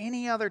more than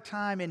any other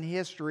time in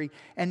history,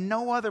 and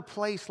no other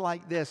place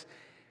like this,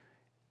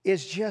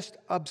 is just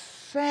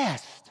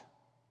obsessed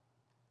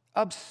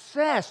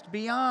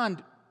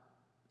beyond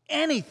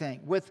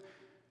anything with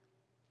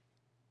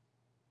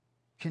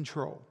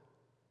control.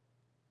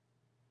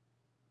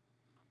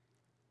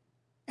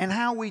 And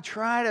how we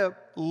try to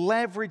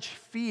leverage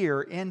fear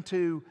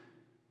into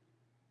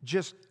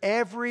just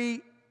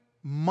every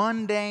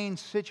mundane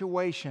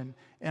situation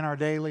in our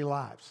daily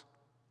lives.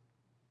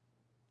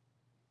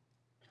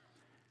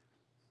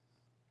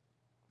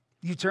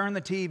 You turn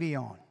the TV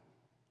on,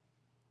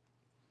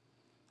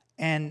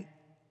 and,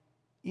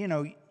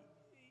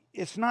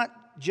 it's not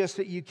just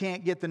that you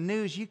can't get the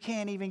news, you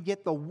can't even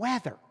get the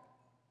weather.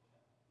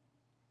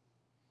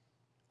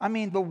 I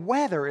mean, the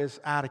weather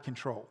is out of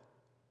control.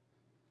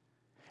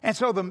 And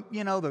so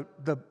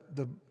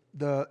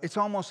it's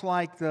almost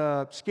like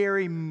the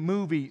scary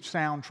movie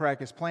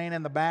soundtrack is playing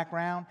in the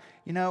background,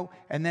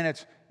 and then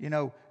it's,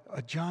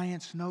 a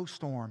giant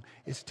snowstorm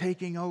is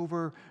taking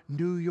over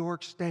New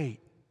York State.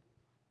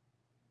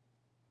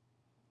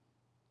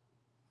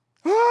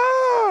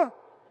 Ah!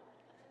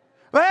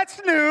 That's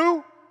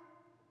new.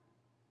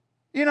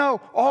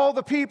 All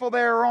the people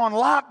there are on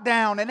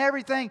lockdown and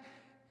everything.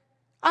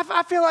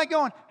 I feel like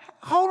going,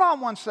 hold on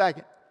one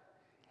second.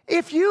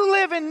 If you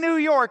live in New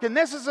York and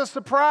this is a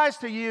surprise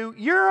to you,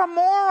 you're a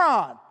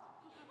moron.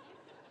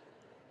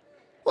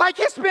 Like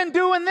it's been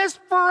doing this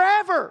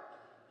forever.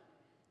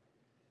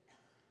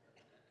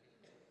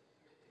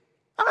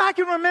 I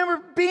can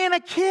remember being a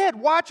kid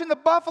watching the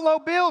Buffalo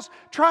Bills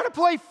try to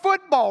play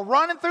football,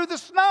 running through the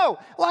snow.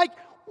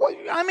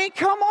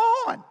 Come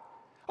on.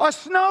 A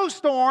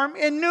snowstorm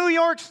in New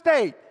York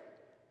State.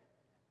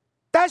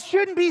 That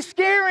shouldn't be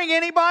scaring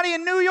anybody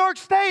in New York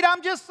State.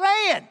 I'm just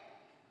saying.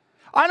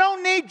 I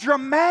don't need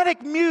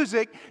dramatic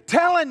music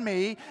telling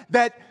me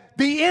that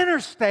the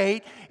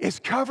interstate is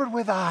covered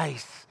with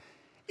ice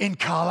in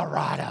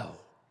Colorado.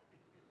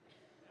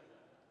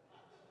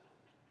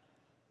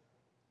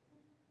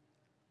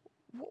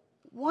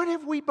 What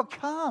have we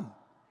become?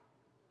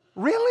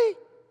 Really?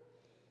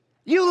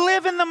 You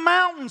live in the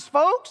mountains,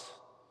 folks.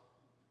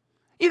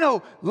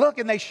 Look,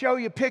 and they show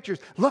you pictures.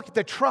 Look, at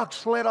the truck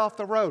slid off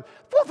the road.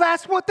 Well,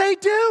 that's what they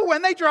do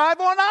when they drive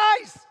on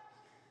ice.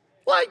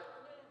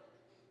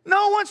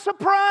 No one's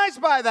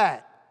surprised by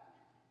that.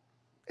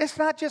 It's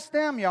not just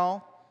them,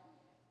 y'all.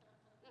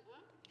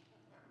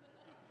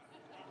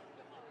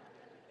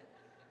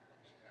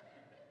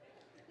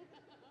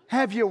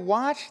 Have you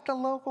watched the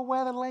local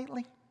weather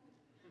lately?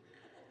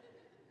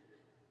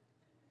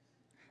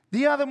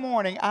 The other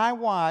morning, I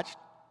watched,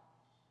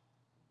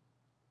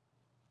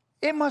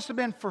 it must have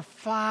been for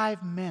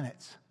 5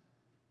 minutes,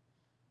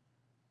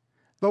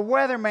 the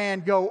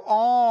weatherman go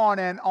on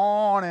and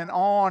on and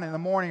on in the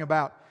morning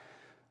about,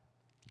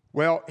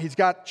 well, he's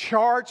got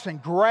charts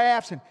and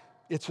graphs, and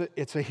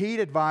it's a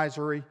heat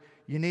advisory.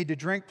 You need to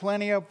drink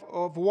plenty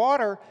of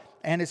water,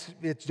 and it's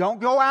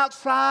don't go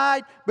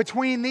outside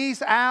between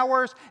these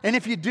hours, and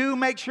if you do,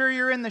 make sure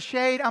you're in the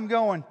shade. I'm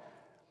going,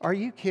 are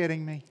you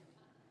kidding me?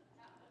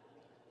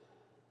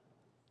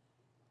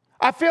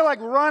 I feel like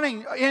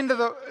running into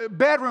the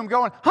bedroom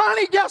going,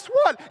 honey, guess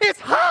what? It's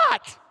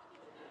hot.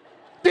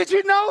 Did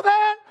you know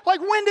that? Like,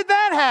 when did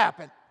that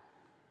happen?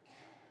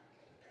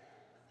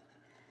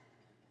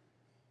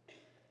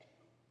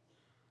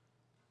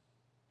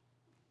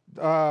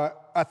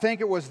 I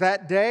think it was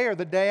that day or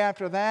the day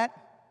after that.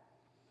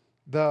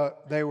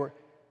 They were,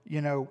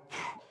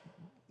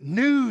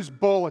 news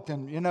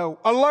bulletin,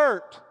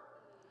 alert.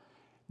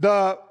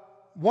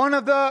 One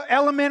of the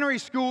elementary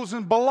schools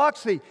in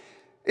Biloxi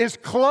is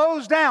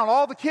closed down.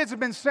 All the kids have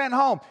been sent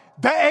home.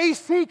 The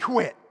AC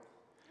quit.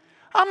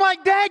 I'm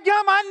like,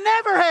 dadgum,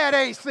 I never had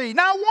AC.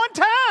 Not one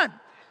time.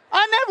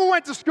 I never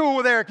went to school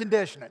with air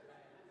conditioning.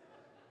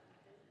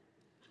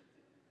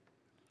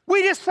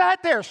 We just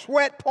sat there,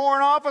 sweat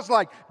pouring off us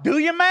like, do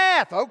your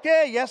math.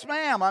 Okay, yes,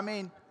 ma'am. I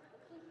mean,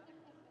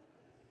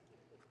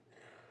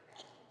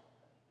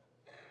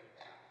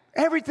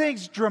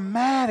 everything's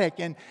dramatic.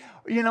 And,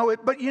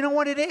 but you know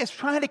what it is? It's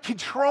trying to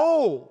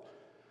control.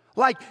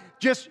 Like,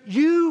 just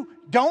you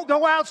don't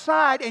go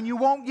outside and you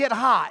won't get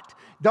hot.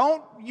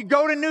 You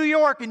go to New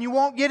York and you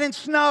won't get in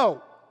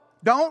snow.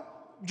 Don't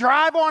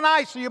drive on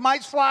ice or you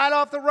might slide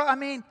off the road. I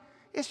mean,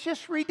 it's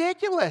just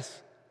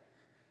ridiculous.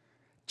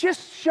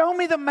 Just show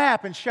me the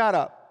map and shut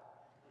up.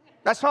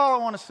 That's all I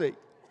want to see.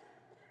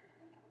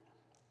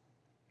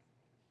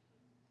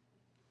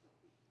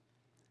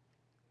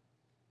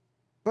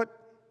 But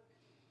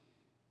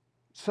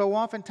so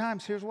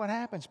oftentimes, here's what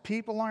happens.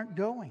 People aren't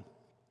going.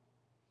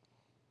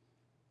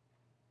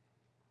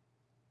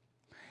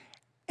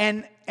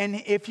 And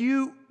if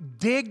you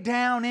dig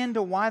down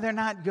into why they're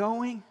not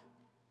going,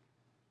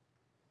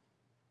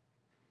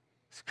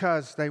 it's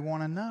because they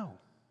want to know.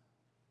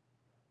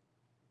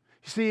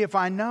 You see, if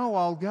I know,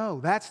 I'll go.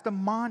 That's the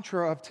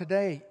mantra of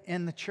today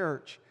in the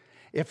church.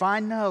 If I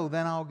know,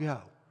 then I'll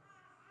go.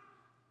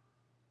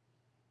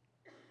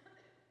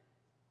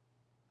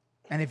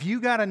 And if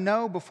you got to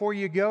know before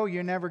you go,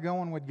 you're never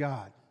going with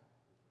God.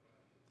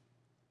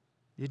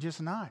 You're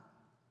just not.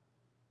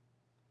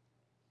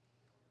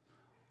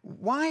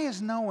 Why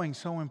is knowing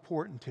so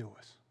important to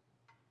us?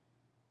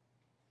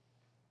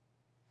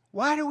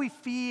 Why do we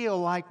feel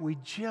like we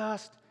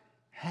just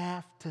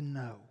have to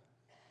know?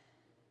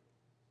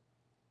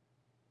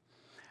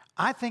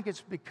 I think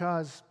it's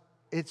because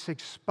it's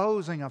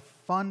exposing a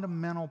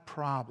fundamental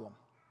problem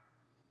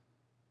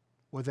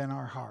within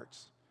our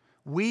hearts.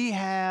 We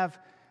have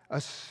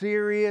a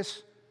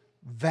serious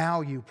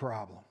value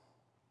problem.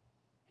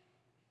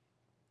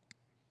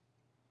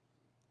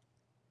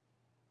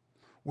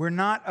 We're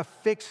not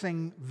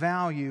affixing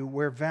value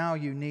where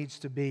value needs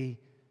to be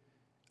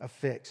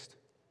affixed.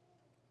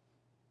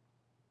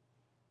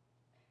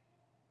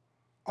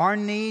 Our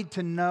need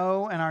to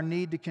know and our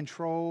need to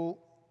control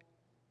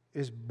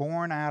is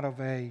born out of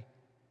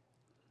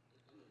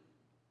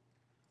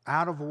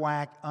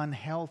whack,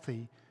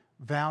 unhealthy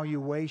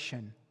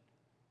valuation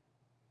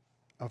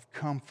of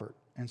comfort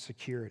and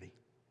security.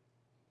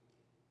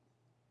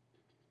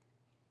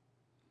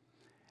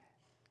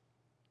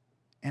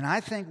 And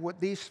I think what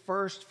these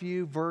first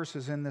few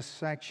verses in this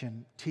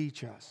section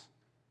teach us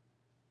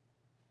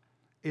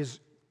is,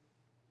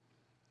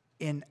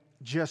 in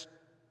just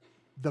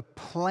the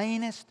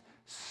plainest,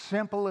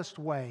 simplest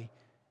way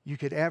you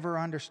could ever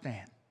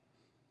understand,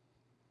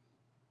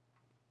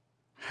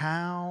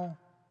 how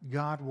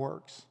God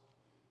works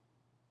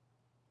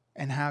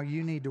and how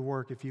you need to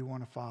work if you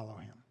want to follow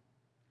Him.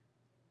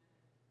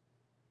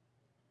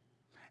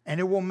 And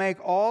it will make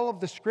all of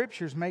the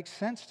Scriptures make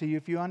sense to you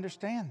if you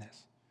understand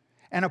this.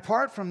 And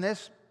apart from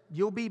this,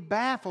 you'll be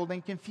baffled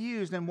and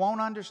confused and won't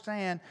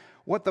understand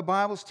what the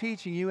Bible's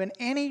teaching you in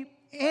any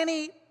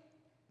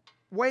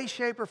way,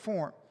 shape, or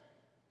form.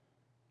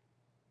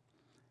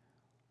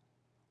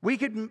 We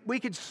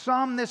could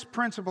sum this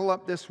principle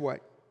up this way.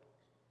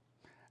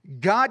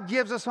 God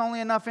gives us only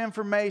enough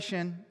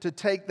information to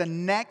take the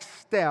next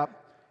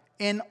step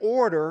in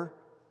order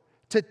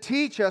to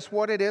teach us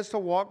what it is to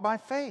walk by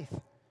faith.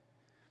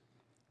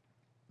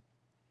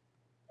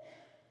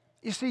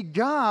 You see,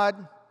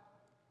 God's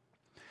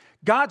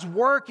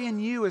work in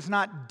you is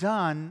not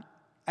done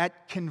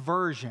at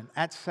conversion,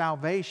 at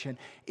salvation.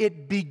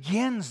 It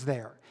begins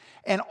there.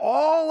 And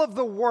all of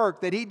the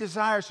work that He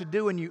desires to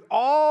do in you,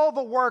 all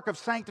the work of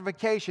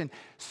sanctification,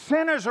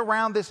 centers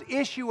around this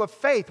issue of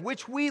faith,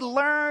 which we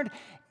learned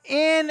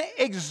in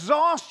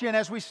exhaustion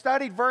as we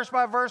studied verse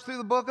by verse through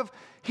the book of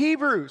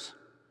Hebrews.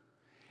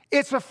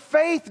 It's a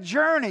faith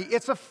journey.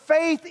 It's a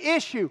faith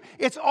issue.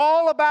 It's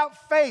all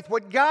about faith.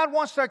 What God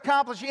wants to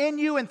accomplish in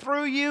you and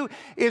through you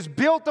is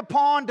built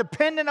upon,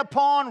 dependent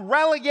upon,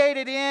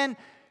 relegated in,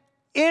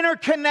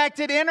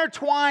 interconnected,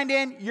 intertwined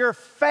in your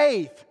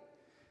faith.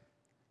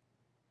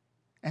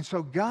 And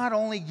so God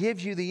only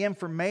gives you the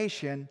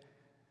information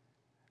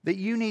that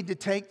you need to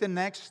take the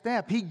next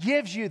step. He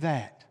gives you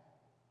that.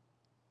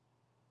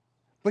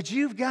 But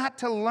you've got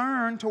to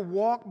learn to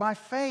walk by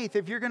faith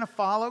if you're going to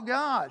follow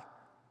God.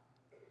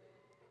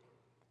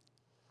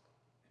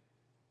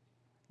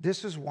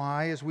 This is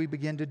why, as we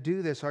begin to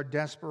do this, our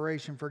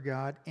desperation for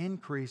God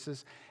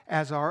increases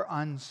as our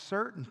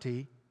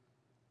uncertainty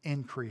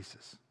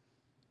increases.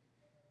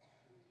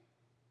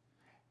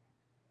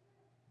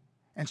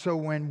 And so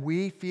when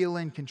we feel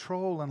in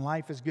control and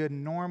life is good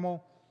and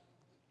normal,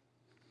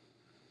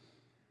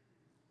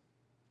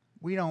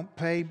 we don't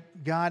pay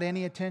God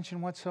any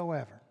attention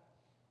whatsoever.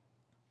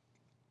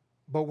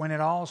 But when it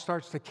all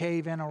starts to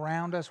cave in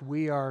around us,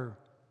 we are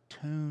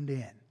tuned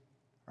in,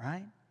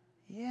 right?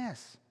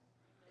 Yes.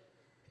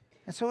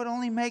 And so it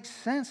only makes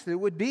sense that it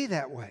would be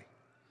that way.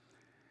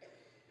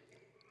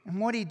 And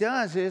what he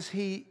does is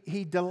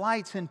he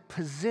delights in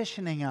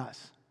positioning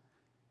us,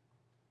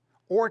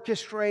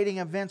 orchestrating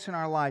events in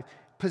our life,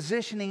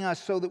 positioning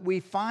us so that we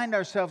find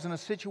ourselves in a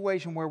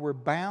situation where we're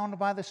bound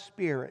by the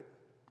Spirit,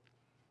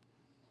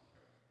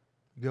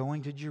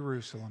 going to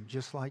Jerusalem,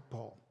 just like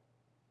Paul.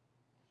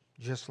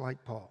 Just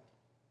like Paul.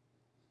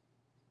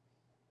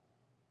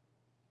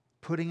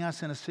 Putting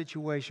us in a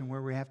situation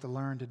where we have to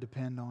learn to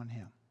depend on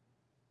Him.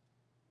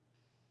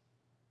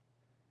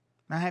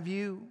 Now, have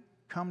you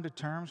come to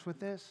terms with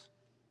this?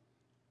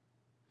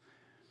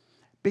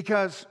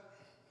 Because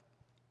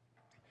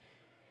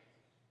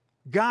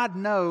God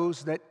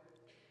knows that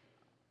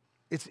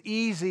it's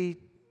easy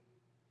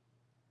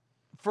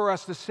for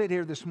us to sit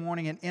here this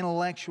morning and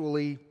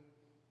intellectually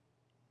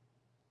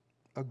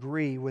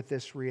agree with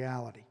this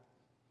reality.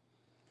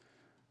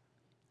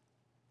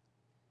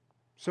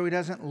 So He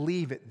doesn't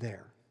leave it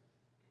there.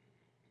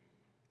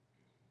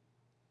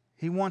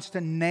 He wants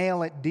to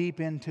nail it deep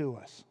into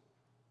us.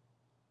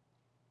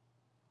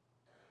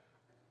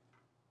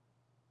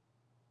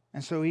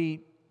 And so He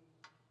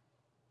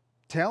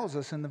tells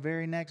us in the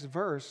very next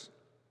verse,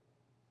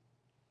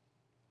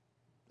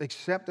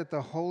 except that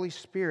the Holy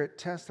Spirit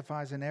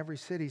testifies in every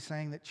city,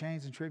 saying that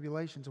chains and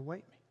tribulations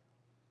await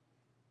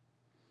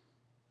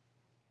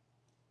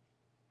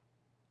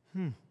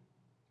me.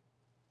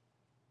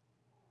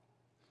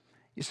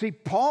 You see,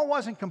 Paul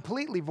wasn't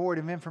completely void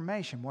of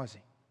information, was he?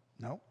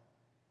 No.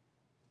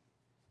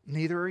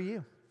 Neither are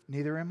you.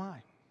 Neither am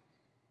I.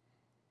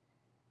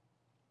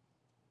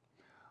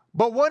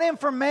 But what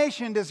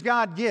information does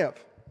God give?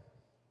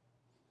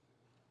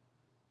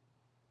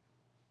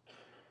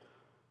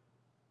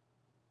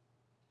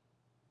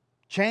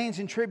 Chains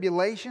and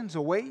tribulations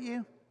await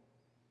you?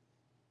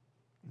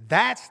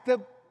 That's the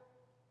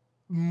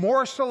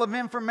morsel of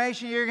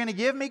information you're going to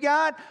give me,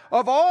 God?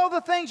 Of all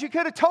the things you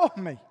could have told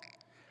me.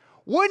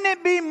 Wouldn't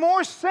it be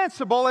more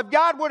sensible if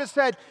God would have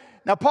said,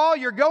 now, Paul,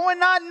 you're going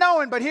not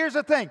knowing, but here's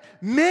the thing.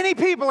 Many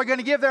people are going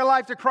to give their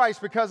life to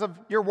Christ because of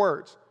your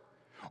words.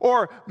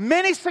 Or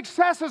many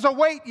successes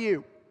await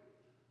you.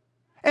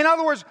 In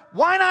other words,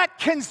 why not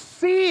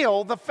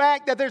conceal the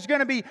fact that there's going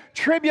to be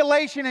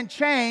tribulation and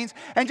chains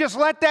and just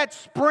let that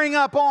spring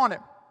up on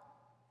him?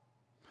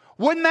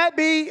 Wouldn't that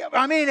be,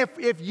 I mean,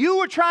 if you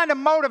were trying to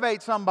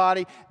motivate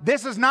somebody,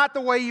 this is not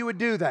the way you would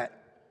do that.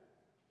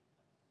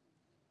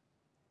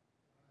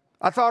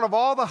 I thought of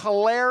all the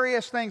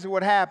hilarious things that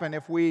would happen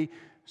if we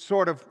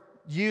sort of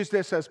used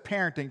this as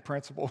parenting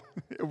principle.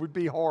 It would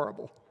be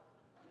horrible.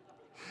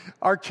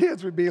 Our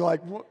kids would be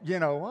like, they'd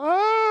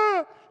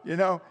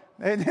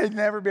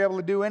never be able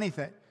to do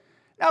anything.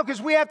 No,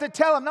 because we have to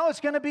tell them, no,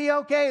 it's going to be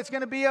okay, it's going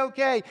to be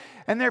okay.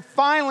 And they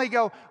finally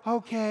go,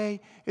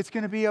 okay, it's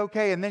going to be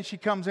okay. And then she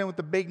comes in with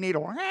the big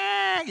needle,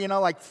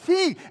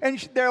 see. And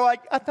they're like,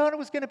 I thought it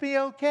was going to be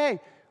okay.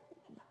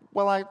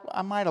 Well,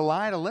 I might have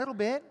lied a little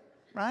bit,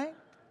 right?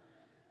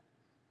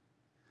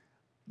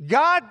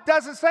 God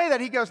doesn't say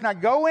that. He goes, now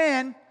go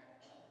in,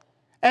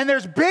 and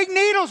there's big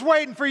needles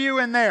waiting for you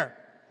in there.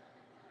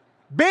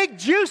 Big,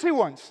 juicy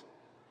ones.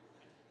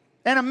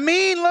 And a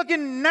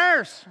mean-looking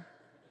nurse.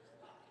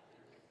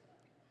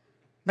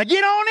 Now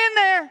get on in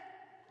there.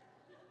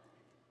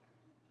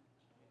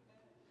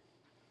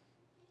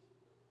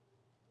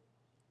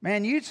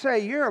 Man, you'd say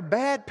you're a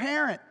bad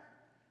parent.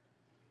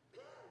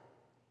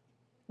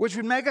 Which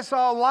would make us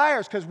all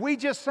liars, because we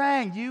just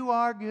sang, you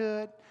are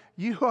good,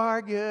 you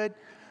are good.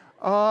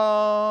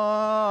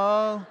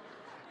 Oh,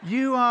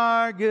 you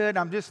are good.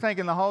 I'm just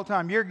thinking the whole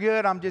time, you're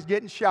good, I'm just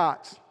getting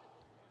shots.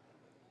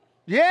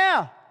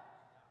 Yeah.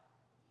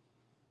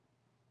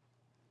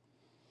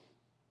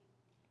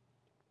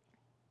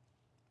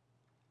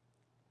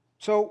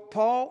 So,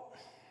 Paul,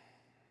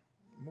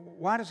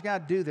 why does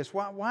God do this?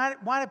 Why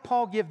did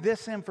Paul give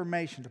this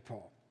information to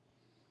Paul?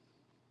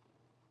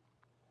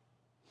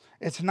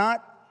 It's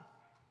not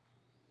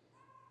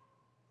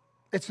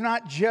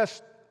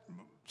just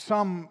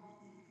some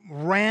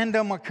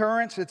random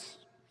occurrence. It's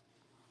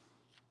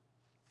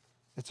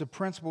a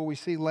principle we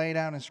see laid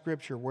out in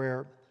Scripture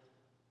where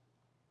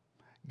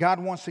God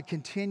wants to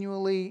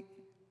continually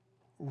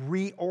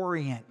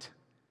reorient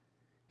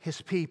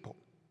His people.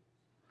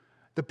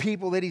 The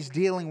people that He's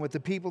dealing with, the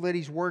people that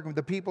He's working with,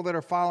 the people that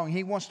are following.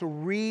 He wants to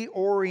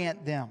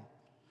reorient them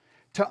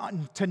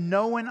to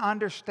know and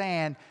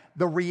understand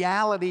the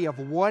reality of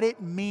what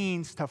it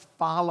means to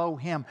follow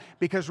Him.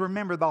 Because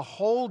remember, the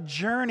whole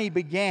journey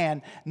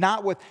began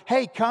not with,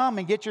 hey, come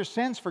and get your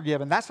sins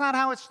forgiven. That's not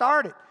how it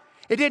started.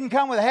 It didn't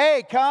come with,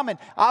 hey, come and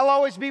I'll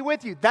always be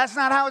with you. That's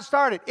not how it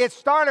started. It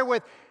started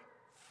with,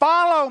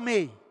 follow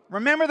me.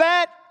 Remember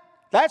that?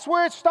 That's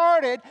where it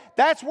started,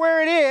 that's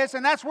where it is,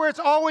 and that's where it's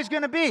always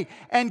going to be.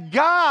 And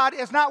God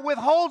is not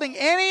withholding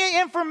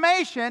any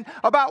information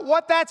about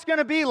what that's going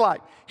to be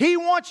like. He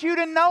wants you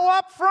to know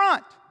up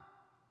front.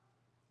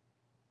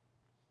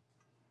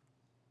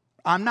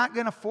 I'm not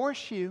going to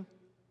force you.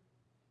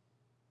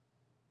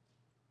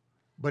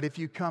 But if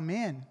you come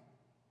in,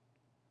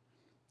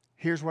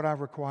 here's what I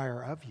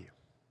require of you.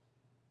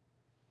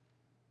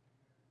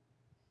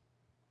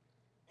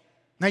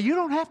 Now, you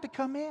don't have to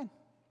come in.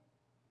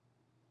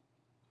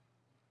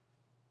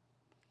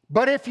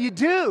 But if you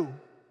do,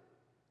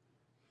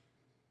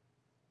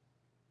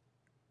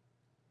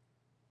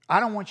 I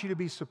don't want you to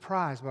be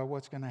surprised by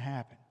what's going to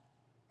happen.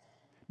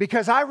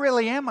 Because I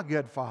really am a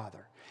good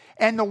father.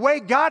 And the way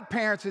God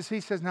parents is,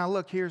 He says, now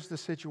look, here's the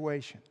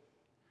situation.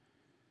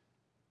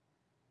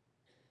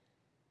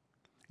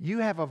 You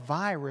have a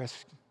virus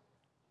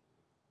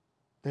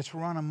that's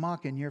run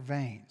amok in your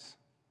veins.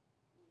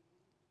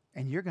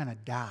 And you're going to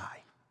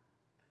die.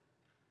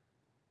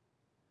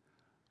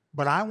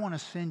 But I want to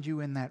send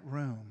you in that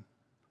room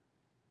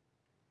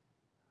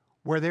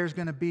where there's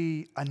going to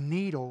be a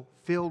needle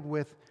filled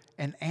with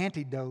an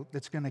antidote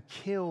that's going to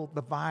kill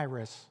the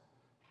virus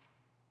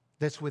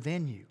that's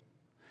within you,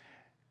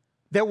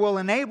 that will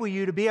enable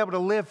you to be able to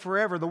live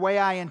forever the way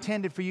I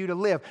intended for you to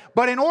live.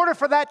 But in order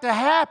for that to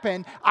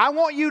happen, I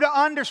want you to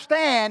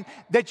understand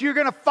that you're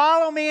going to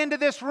follow me into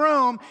this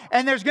room,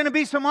 and there's going to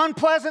be some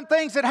unpleasant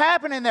things that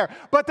happen in there,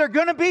 but they're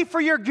going to be for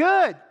your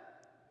good.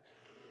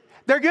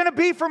 They're going to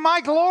be for my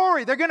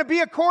glory. They're going to be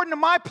according to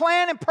my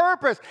plan and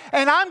purpose.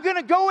 And I'm going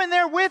to go in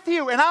there with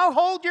you, and I'll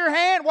hold your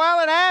hand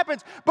while it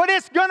happens. But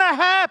it's going to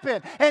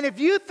happen. And if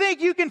you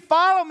think you can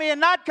follow me and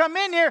not come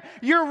in here,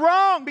 you're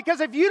wrong. Because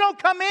if you don't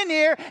come in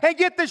here and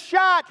get the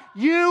shot,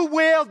 you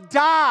will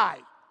die.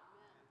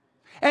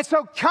 And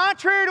so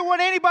contrary to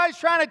what anybody's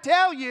trying to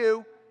tell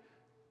you,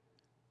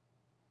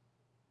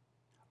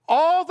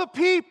 all the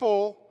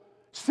people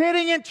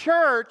sitting in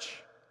church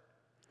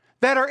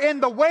that are in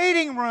the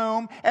waiting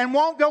room and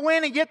won't go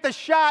in and get the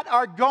shot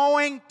are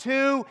going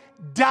to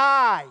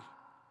die.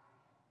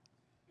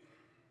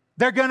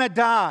 They're going to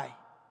die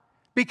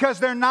because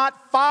they're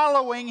not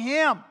following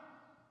Him.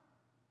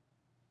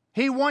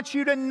 He wants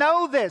you to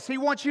know this. He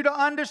wants you to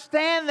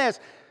understand this.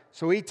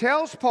 So He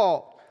tells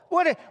Paul,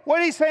 what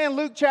did He say in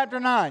Luke chapter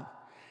 9?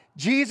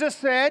 Jesus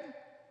said,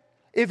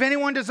 if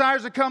anyone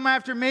desires to come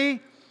after me,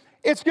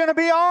 it's going to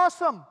be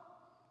awesome.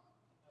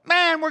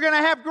 Man, we're going to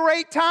have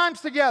great times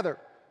together.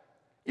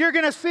 You're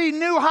going to see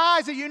new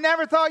highs that you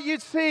never thought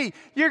you'd see.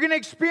 You're going to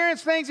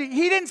experience things. He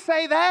didn't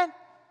say that.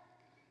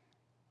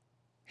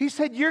 He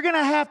said you're going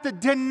to have to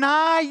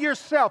deny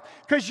yourself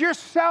because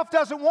yourself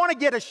doesn't want to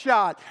get a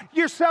shot.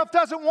 Yourself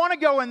doesn't want to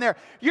go in there.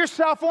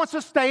 Yourself wants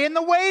to stay in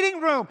the waiting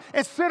room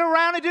and sit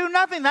around and do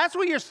nothing. That's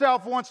what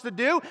yourself wants to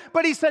do.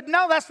 But He said,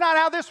 no, that's not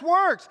how this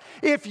works.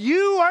 If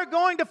you are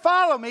going to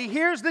follow me,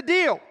 here's the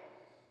deal.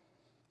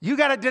 You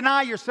got to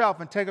deny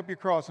yourself and take up your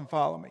cross and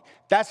follow me.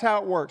 That's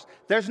how it works.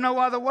 There's no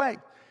other way.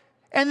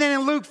 And then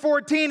in Luke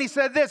 14, He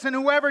said this, and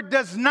whoever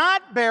does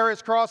not bear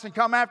his cross and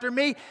come after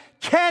me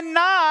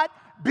cannot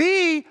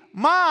be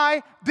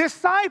my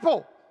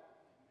disciple.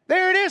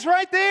 There it is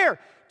right there.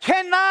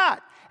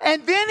 Cannot.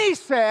 And then He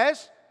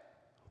says,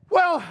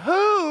 well,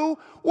 who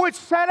would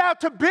set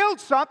out to build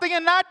something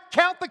and not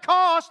count the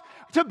cost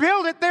to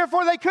build it,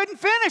 therefore they couldn't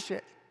finish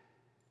it?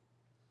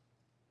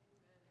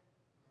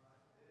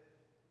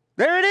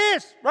 There it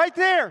is, right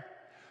there.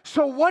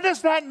 So what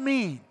does that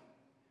mean?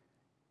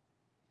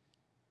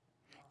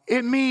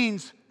 It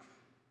means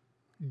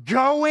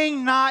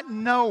going not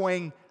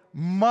knowing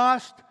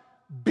must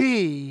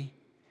be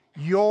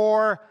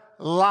your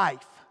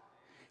life.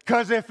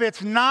 Because if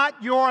it's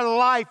not your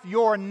life,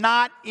 you're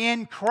not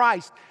in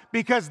Christ.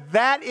 Because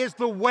that is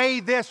the way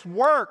this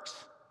works.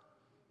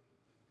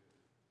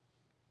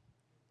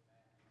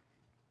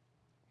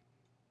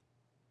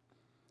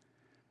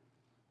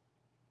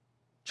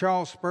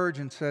 Charles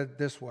Spurgeon said it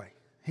this way.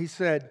 He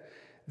said,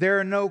 there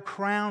are no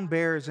crown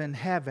bearers in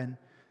heaven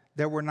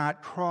that were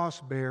not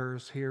cross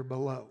bearers here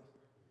below.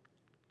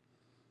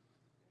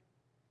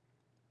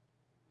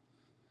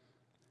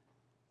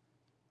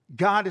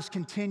 God is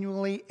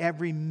continually,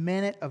 every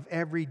minute of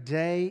every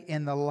day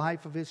in the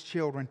life of His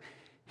children,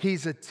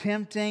 He's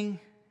attempting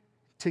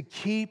to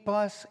keep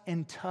us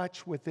in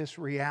touch with this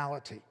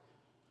reality.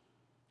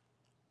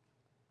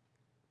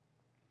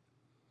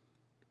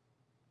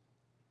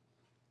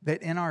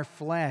 That in our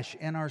flesh,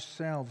 in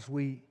ourselves,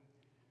 we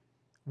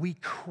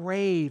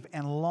crave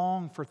and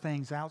long for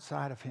things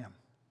outside of Him.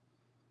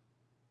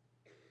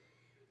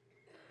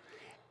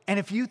 And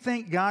if you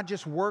think God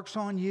just works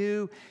on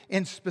you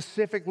in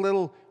specific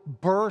little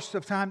bursts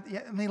of time,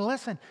 I mean,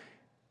 listen,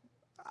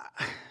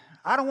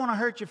 I don't want to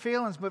hurt your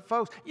feelings, but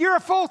folks, you're a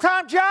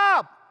full-time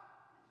job.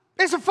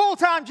 It's a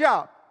full-time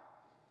job.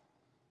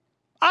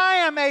 I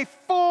am a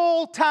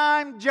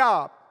full-time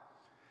job.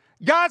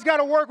 God's got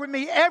to work with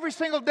me every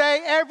single day.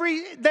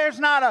 There's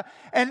not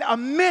a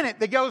minute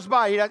that goes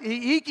by.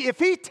 If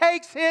He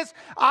takes His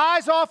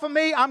eyes off of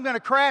me, I'm going to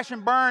crash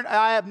and burn.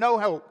 I have no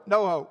hope.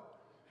 No hope.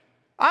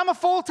 I'm a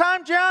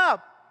full-time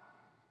job.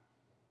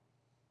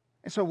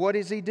 And so what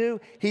does he do?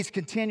 He's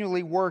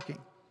continually working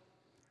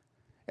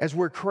as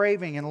we're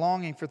craving and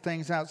longing for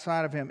things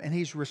outside of him. And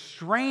he's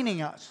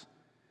restraining us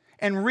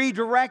and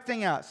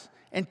redirecting us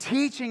and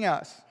teaching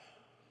us.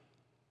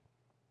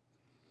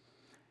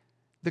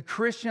 The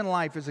Christian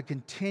life is a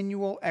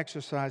continual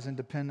exercise in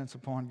dependence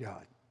upon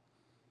God.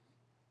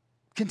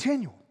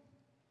 Continual.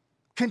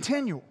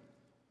 Continual.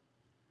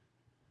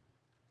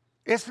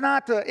 It's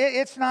not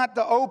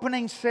the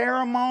opening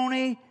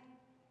ceremony.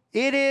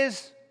 It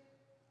is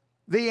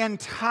the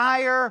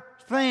entire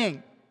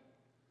thing.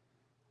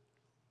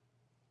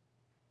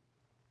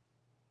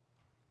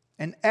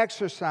 An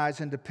exercise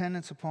in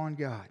dependence upon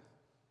God.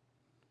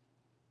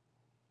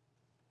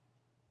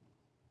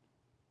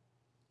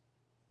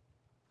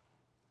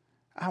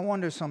 I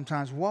wonder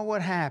sometimes what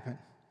would happen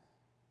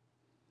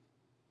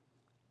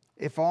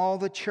if all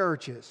the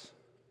churches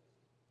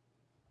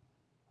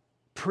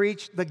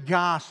preached the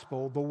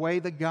gospel the way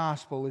the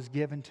gospel is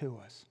given to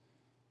us.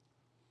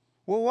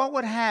 Well, what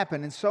would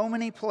happen in so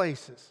many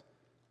places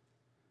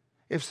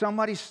if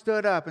somebody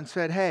stood up and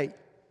said, hey,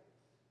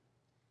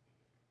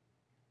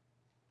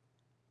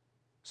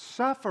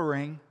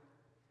 suffering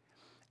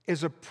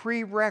is a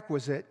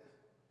prerequisite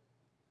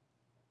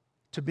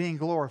to being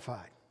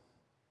glorified?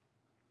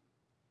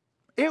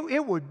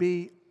 It would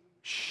be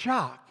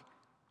shock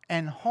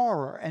and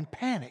horror and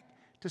panic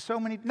to so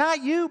many,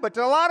 not you, but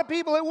to a lot of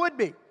people it would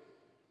be.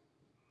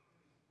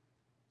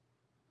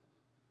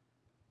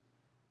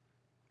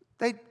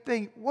 They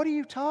think, what are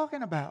you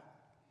talking about?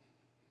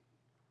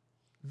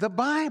 The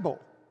Bible.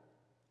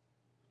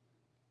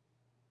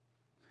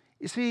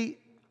 You see,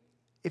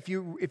 if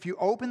you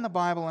open the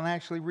Bible and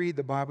actually read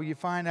the Bible, you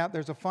find out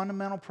there's a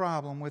fundamental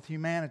problem with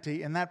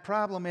humanity, and that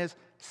problem is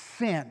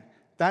sin.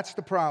 That's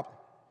the problem.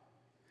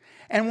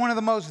 And one of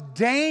the most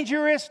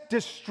dangerous,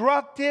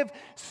 destructive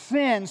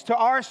sins to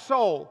our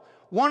soul,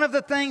 one of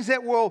the things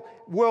that will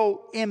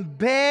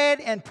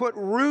embed and put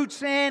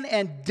roots in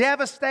and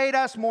devastate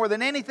us more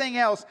than anything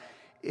else,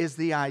 is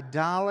the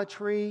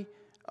idolatry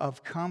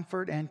of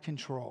comfort and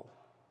control.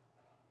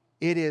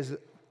 It is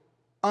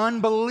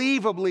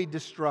unbelievably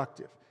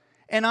destructive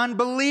and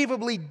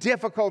unbelievably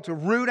difficult to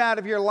root out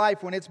of your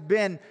life when it's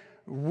been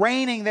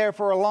reigning there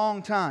for a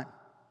long time.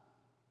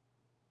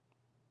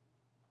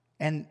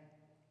 And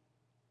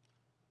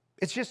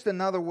it's just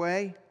another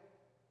way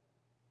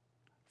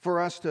for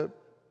us to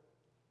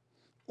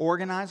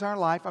organize our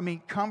life. I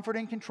mean, comfort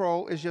and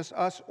control is just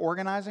us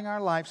organizing our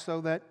life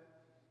so that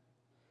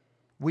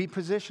we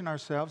position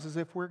ourselves as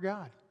if we're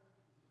God.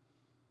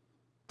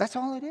 That's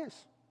all it is.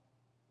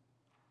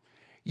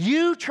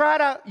 You try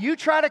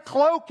to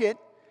cloak it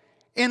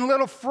in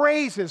little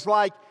phrases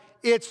like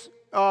it's.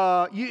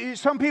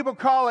 Some people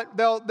call it.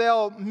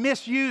 They'll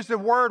misuse the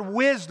word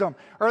wisdom,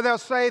 or they'll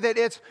say that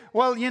it's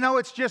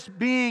it's just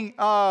being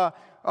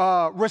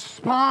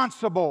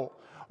responsible,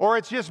 or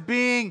it's just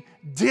being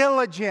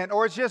diligent,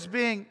 or it's just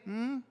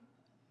being.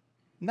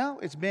 No,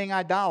 it's being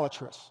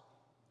idolatrous.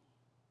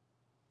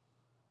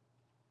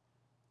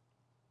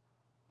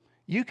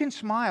 You can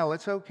smile,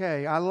 it's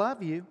okay. I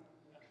love you.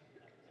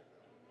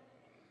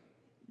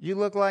 You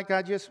look like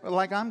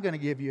I'm going to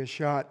give you a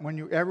shot.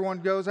 When everyone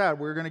goes out,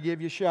 we're going to give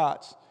you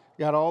shots.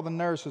 Got all the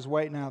nurses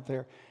waiting out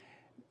there.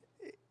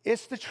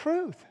 It's the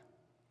truth.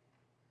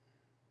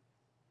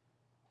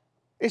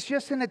 It's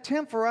just an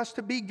attempt for us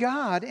to be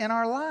God in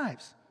our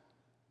lives.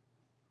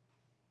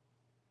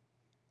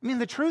 I mean,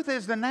 the truth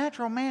is the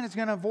natural man is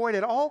going to avoid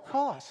at all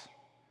costs,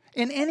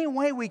 in any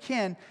way we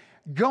can,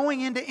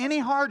 going into any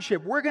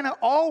hardship. We're going to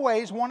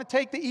always want to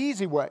take the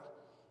easy way.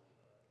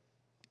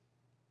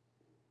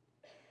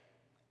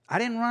 I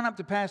didn't run up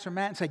to Pastor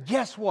Matt and say,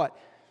 guess what?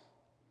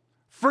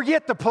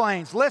 Forget the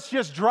planes. Let's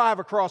just drive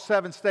across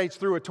 7 states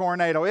through a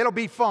tornado. It'll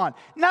be fun.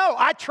 No,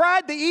 I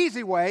tried the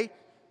easy way.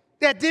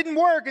 That didn't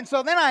work. And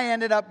so then I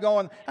ended up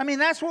going,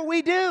 that's what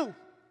we do.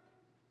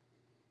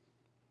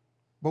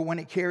 But when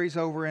it carries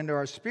over into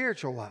our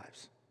spiritual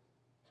lives,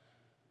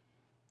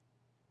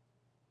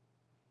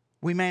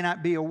 we may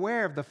not be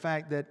aware of the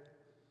fact that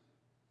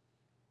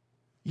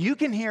you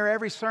can hear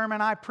every sermon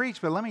I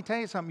preach, but let me tell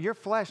you something, your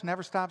flesh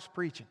never stops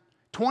preaching.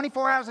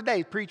 24 hours a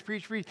day, preach.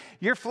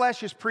 Your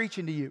flesh is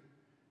preaching to you.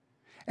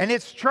 And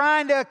it's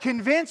trying to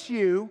convince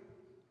you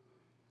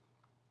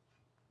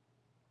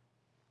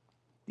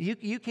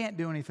you can't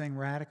do anything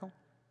radical.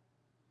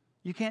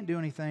 You can't do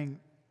anything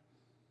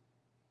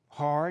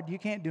hard. You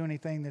can't do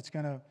anything that's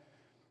going to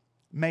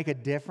make a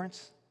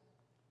difference.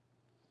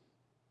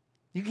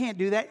 You can't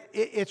do that.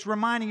 It's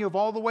reminding you of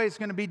all the ways it's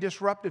going to be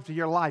disruptive to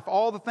your life,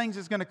 all the things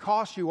it's going to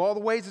cost you, all the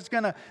ways it's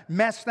going to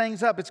mess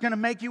things up. It's going to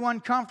make you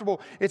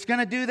uncomfortable. It's going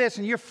to do this.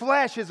 And your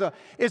flesh is a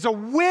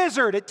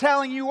wizard at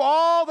telling you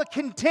all the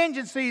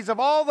contingencies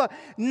of all the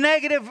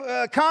negative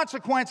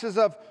consequences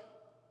of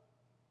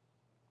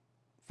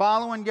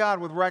following God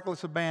with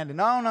reckless abandon.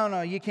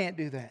 No, you can't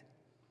do that.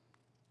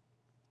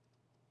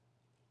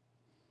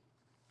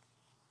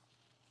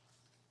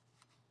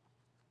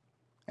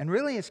 And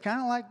really, it's kind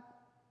of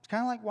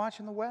like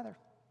watching the weather.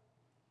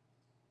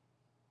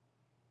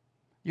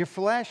 Your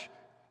flesh.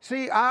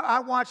 See, I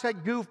watch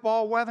that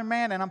goofball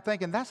weatherman, and I'm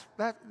thinking,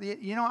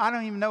 I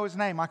don't even know his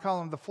name. I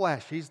call him the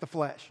flesh. He's the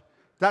flesh.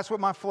 That's what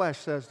my flesh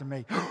says to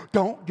me.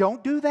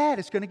 Don't do that.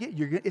 It's going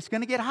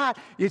to get hot.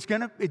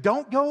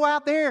 Don't go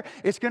out there.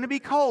 It's going to be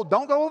cold.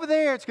 Don't go over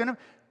there.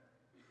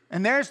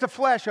 And there's the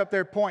flesh up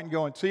there pointing,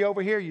 going, see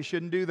over here, you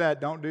shouldn't do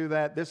that. Don't do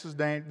that. This is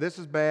dangerous. This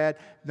is bad.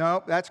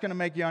 Nope, that's going to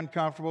make you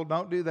uncomfortable.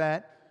 Don't do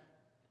that.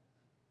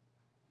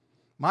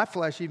 My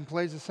flesh even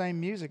plays the same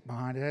music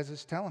behind it as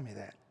it's telling me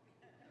that.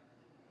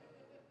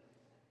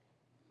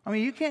 I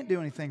mean, you can't do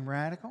anything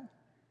radical.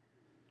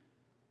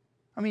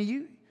 I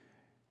mean,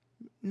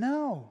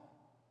 no.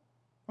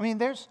 I mean,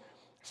 there's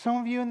some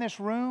of you in this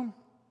room.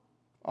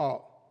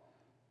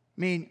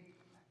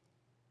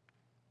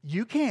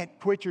 You can't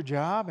quit your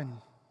job and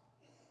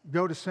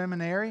go to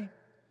seminary.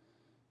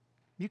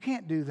 You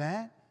can't do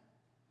that.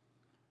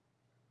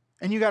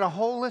 And you got a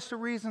whole list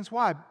of reasons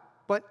why.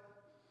 But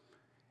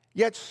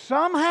yet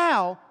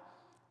somehow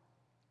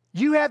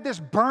you have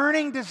this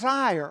burning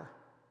desire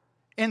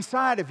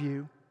inside of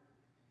you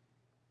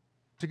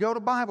to go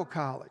to Bible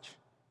college.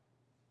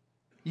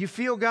 You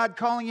feel God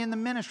calling you in the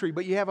ministry,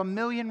 but you have a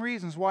million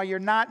reasons why you're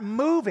not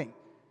moving.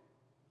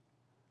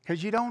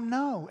 Because you don't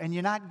know, and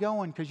you're not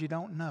going because you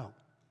don't know.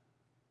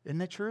 Isn't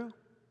that true?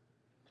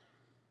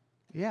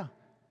 Yeah.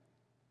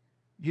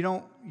 You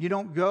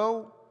don't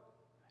go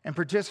and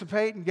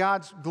participate in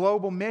God's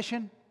global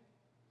mission.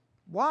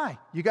 Why?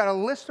 You got a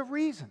list of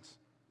reasons.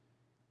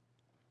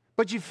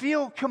 But you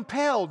feel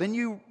compelled, and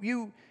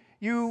you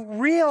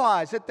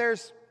realize that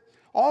there's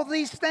all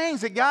these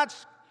things that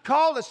God's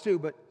called us to,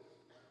 but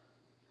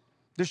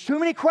there's too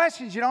many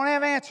questions you don't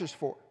have answers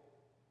for.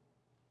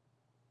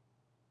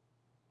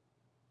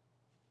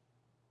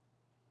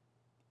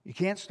 You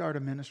can't start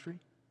a ministry.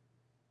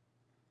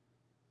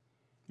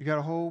 You got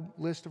a whole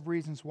list of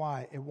reasons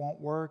why. It won't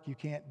work. You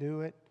can't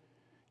do it.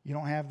 You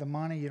don't have the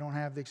money. You don't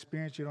have the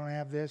experience. You don't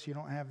have this. You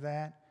don't have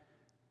that.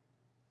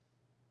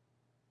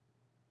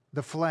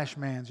 The flesh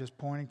man's just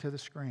pointing to the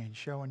screen,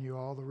 showing you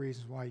all the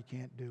reasons why you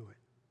can't do it.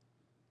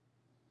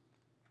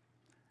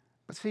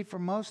 But see, for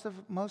most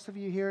of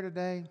you here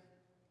today,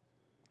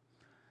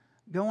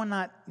 going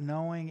not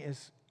knowing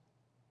is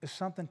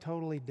something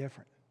totally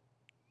different.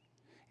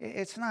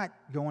 It's not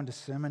going to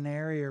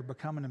seminary or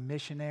becoming a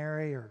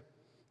missionary or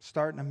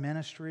starting a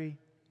ministry.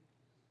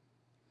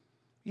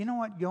 You know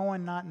what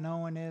going not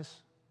knowing is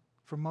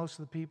for most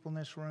of the people in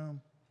this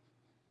room?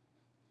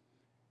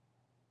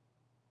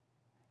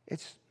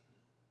 It's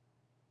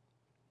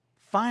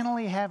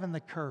finally having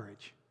the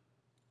courage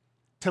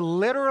to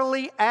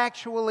literally,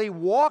 actually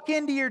walk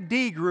into your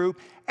D group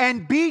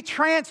and be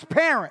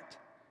transparent.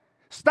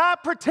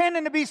 Stop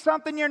pretending to be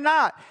something you're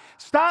not.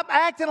 Stop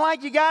acting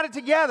like you got it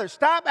together.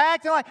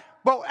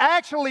 But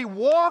actually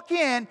walk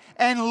in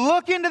and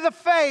look into the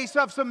face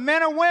of some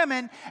men or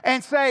women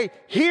and say,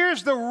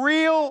 here's the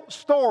real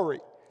story.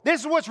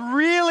 This is what's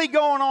really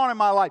going on in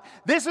my life.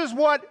 This is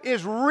what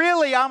is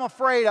really I'm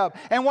afraid of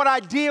and what I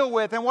deal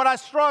with and what I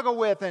struggle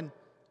with. And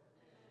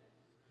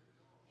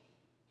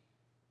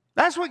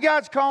that's what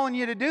God's calling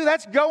you to do.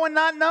 That's going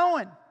not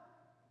knowing.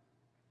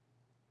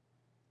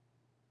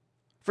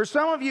 For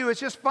some of you, it's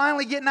just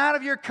finally getting out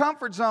of your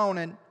comfort zone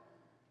and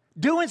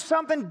doing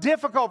something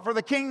difficult for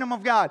the kingdom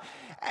of God.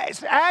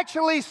 It's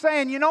actually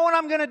saying, you know what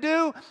I'm going to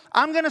do?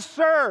 I'm going to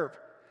serve.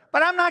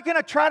 But I'm not going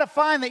to try to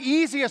find the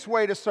easiest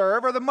way to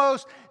serve or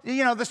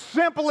the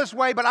simplest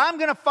way, but I'm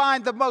going to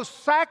find the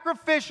most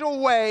sacrificial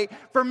way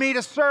for me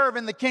to serve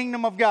in the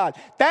kingdom of God.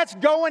 That's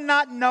going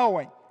not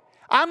knowing.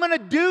 I'm going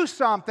to do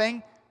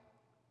something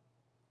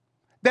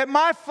that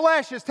my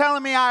flesh is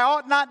telling me I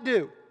ought not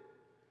do.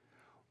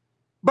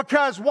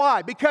 Because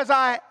why? Because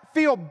I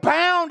feel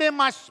bound in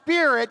my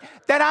spirit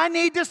that I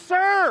need to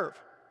serve.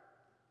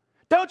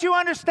 Don't you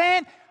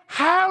understand?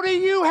 How do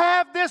you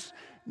have this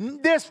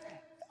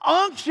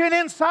unction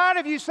inside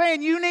of you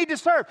saying you need to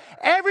serve?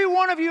 Every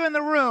one of you in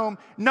the room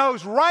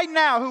knows right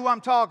now who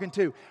I'm talking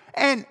to.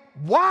 And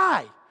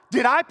why?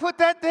 Did I put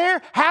that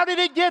there? How did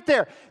it get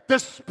there? The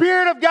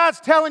Spirit of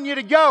God's telling you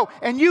to go,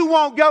 and you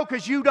won't go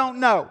because you don't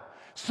know.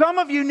 Some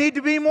of you need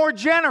to be more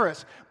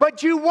generous,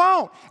 but you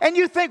won't. And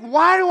you think,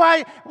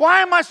 why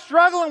am I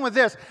struggling with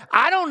this?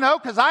 I don't know,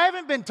 because I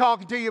haven't been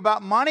talking to you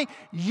about money.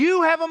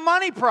 You have a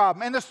money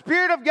problem, and the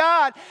Spirit of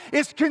God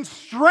is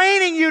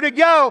constraining you to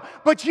go,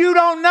 but you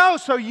don't know,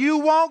 so you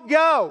won't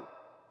go.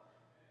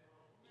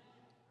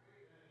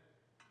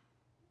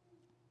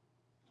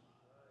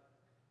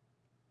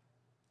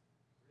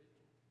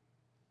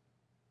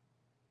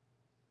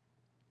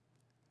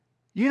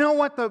 You know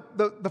what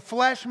the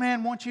flesh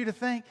man wants you to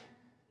think?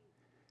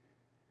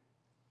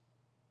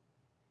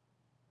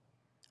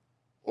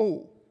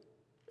 Oh,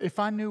 if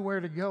I knew where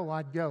to go,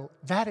 I'd go.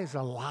 That is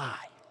a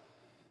lie.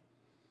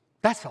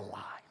 That's a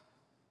lie.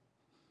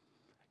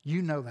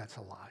 You know that's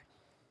a lie.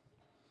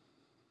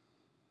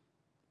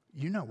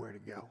 You know where to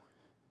go.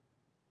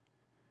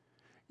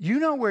 You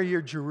know where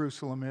your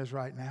Jerusalem is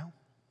right now.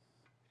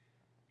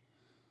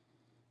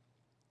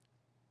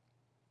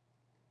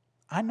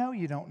 I know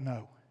you don't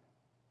know.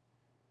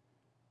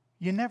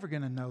 You're never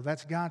going to know.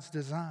 That's God's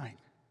design.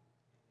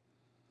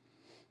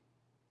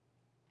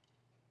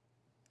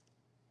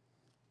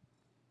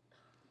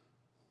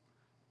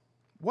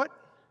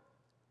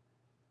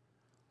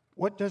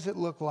 What does it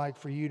look like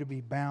for you to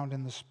be bound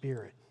in the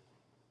Spirit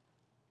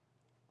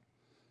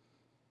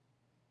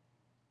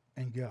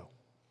and go?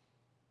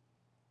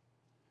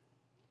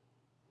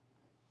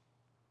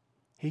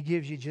 He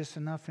gives you just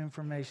enough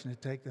information to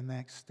take the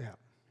next step.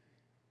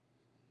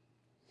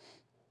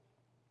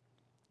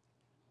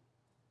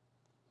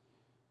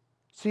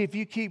 See, if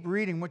you keep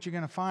reading, what you're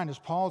going to find is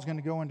Paul's going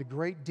to go into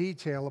great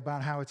detail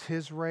about how it's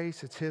his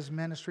race, it's his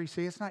ministry.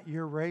 See, it's not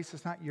your race,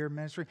 it's not your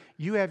ministry.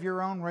 You have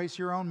your own race,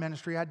 your own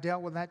ministry. I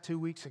dealt with that 2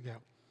 weeks ago.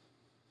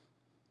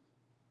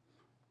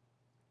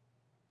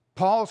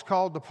 Paul's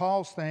called to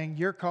Paul's thing,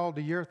 you're called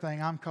to your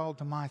thing, I'm called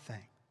to my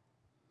thing.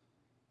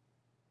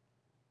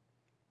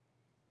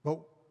 But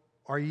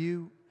are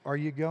you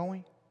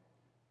going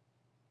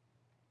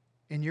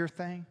in your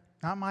thing?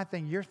 Not my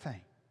thing, your thing.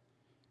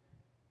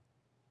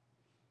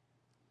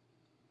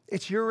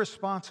 It's your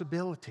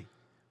responsibility.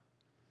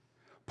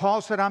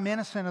 Paul said, I'm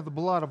innocent of the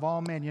blood of all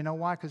men. You know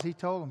why? Because he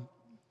told them.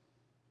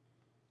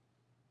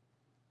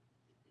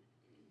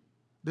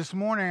 This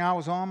morning I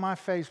was on my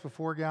face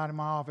before God in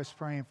my office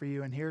praying for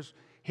you, and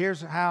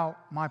here's how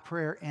my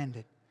prayer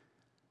ended.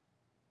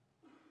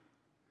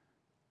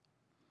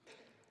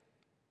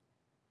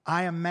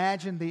 I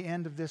imagined the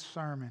end of this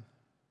sermon,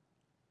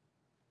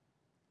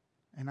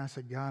 and I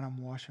said, God,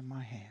 I'm washing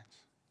my hands.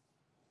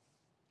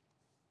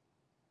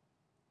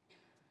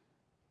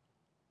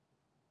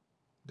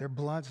 Their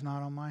blood's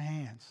not on my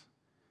hands.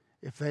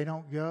 If they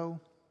don't go,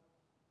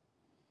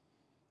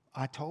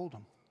 I told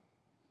them.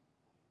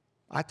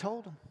 I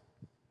told them.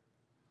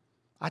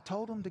 I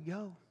told them to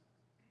go.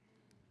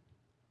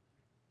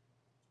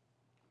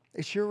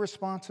 It's your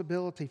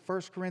responsibility.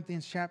 1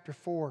 Corinthians chapter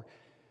 4.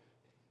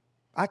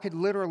 I could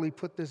literally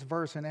put this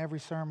verse in every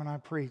sermon I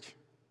preach.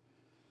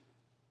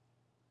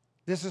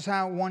 This is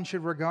how one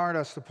should regard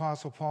us, the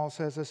Apostle Paul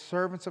says, as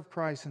servants of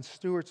Christ and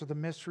stewards of the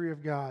mystery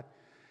of God,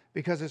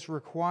 because it's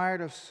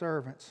required of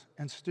servants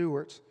and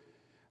stewards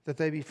that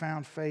they be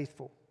found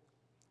faithful.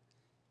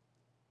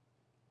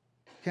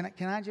 Can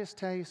I just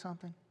tell you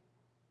something?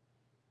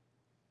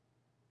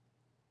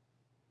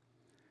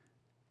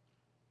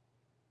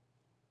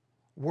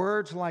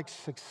 Words like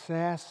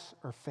success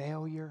or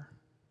failure,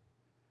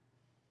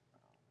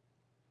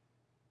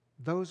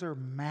 those are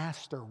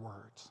master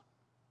words.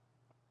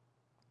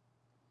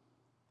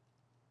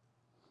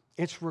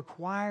 It's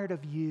required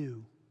of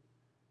you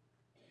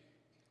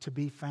to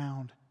be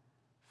found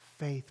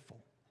faithful.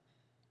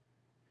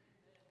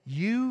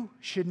 You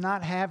should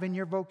not have in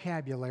your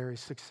vocabulary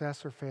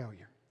success or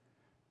failure,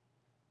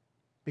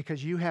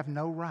 because you have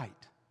no right.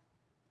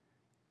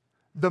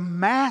 The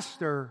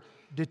master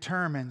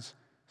determines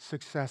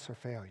success or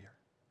failure.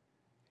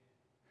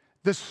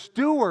 The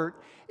steward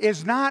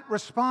is not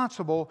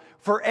responsible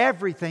for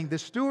everything. The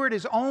steward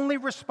is only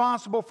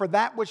responsible for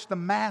that which the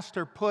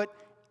master put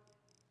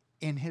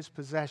in his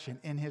possession,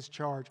 in his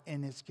charge,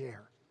 in his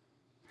care.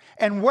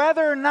 And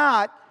whether or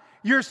not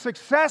you're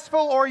successful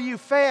or you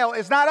fail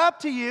is not up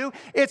to you.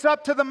 It's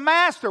up to the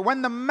master.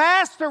 When the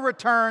master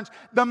returns,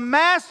 the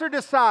master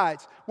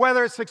decides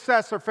whether it's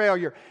success or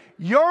failure.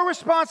 Your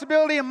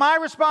responsibility and my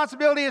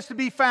responsibility is to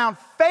be found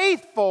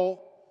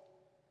faithful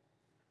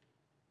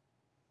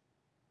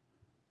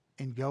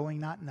in going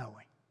not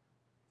knowing,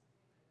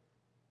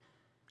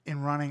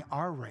 in running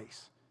our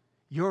race,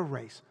 your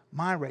race,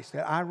 my race.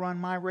 That I run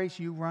my race,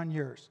 you run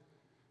yours.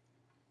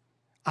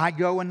 I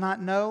go and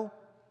not know,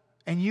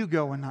 and you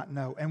go and not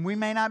know. And we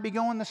may not be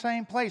going the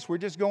same place. We're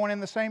just going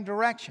in the same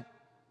direction.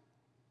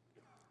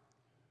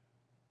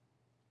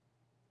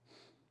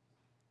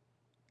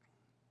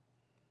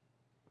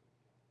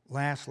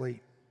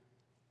 Lastly,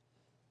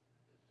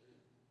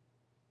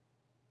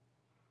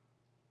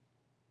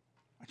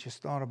 I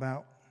just thought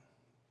about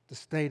the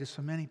state of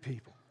so many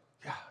people.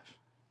 Gosh.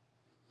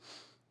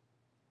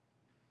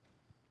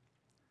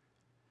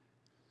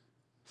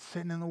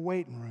 Sitting in the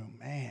waiting room,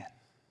 man.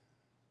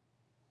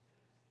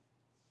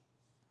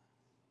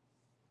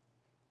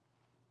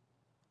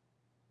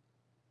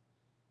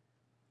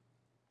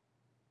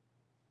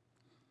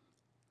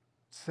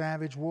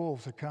 Savage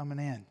wolves are coming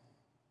in.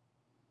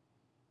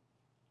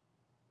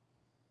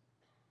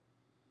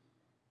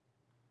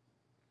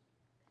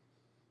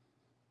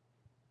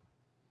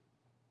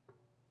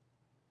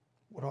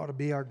 What ought to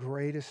be our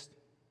greatest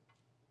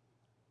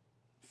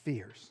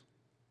fears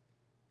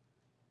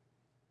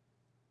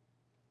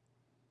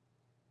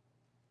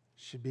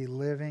should be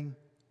living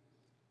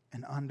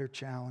an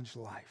under-challenged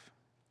life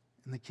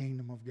in the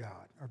kingdom of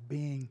God, or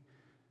being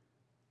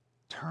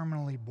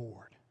terminally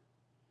bored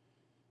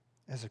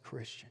as a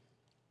Christian.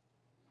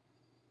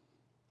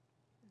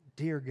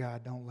 Dear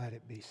God, don't let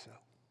it be so.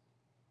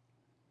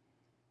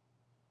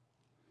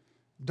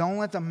 Don't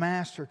let the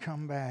master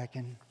come back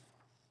and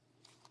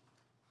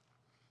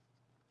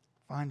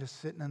find us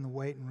sitting in the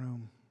waiting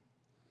room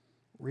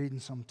reading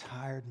some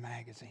tired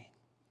magazine,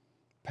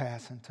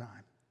 passing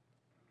time.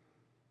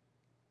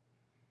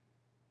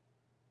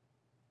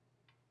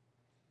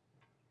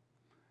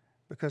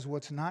 Because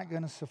what's not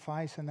going to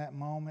suffice in that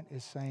moment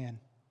is saying,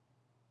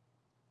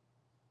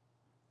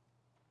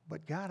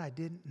 but God, I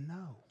didn't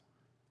know.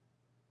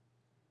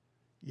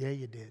 Yeah,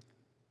 you did.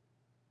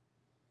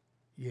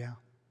 Yeah,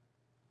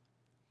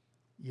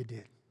 you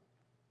did.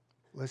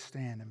 Let's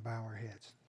stand and bow our heads.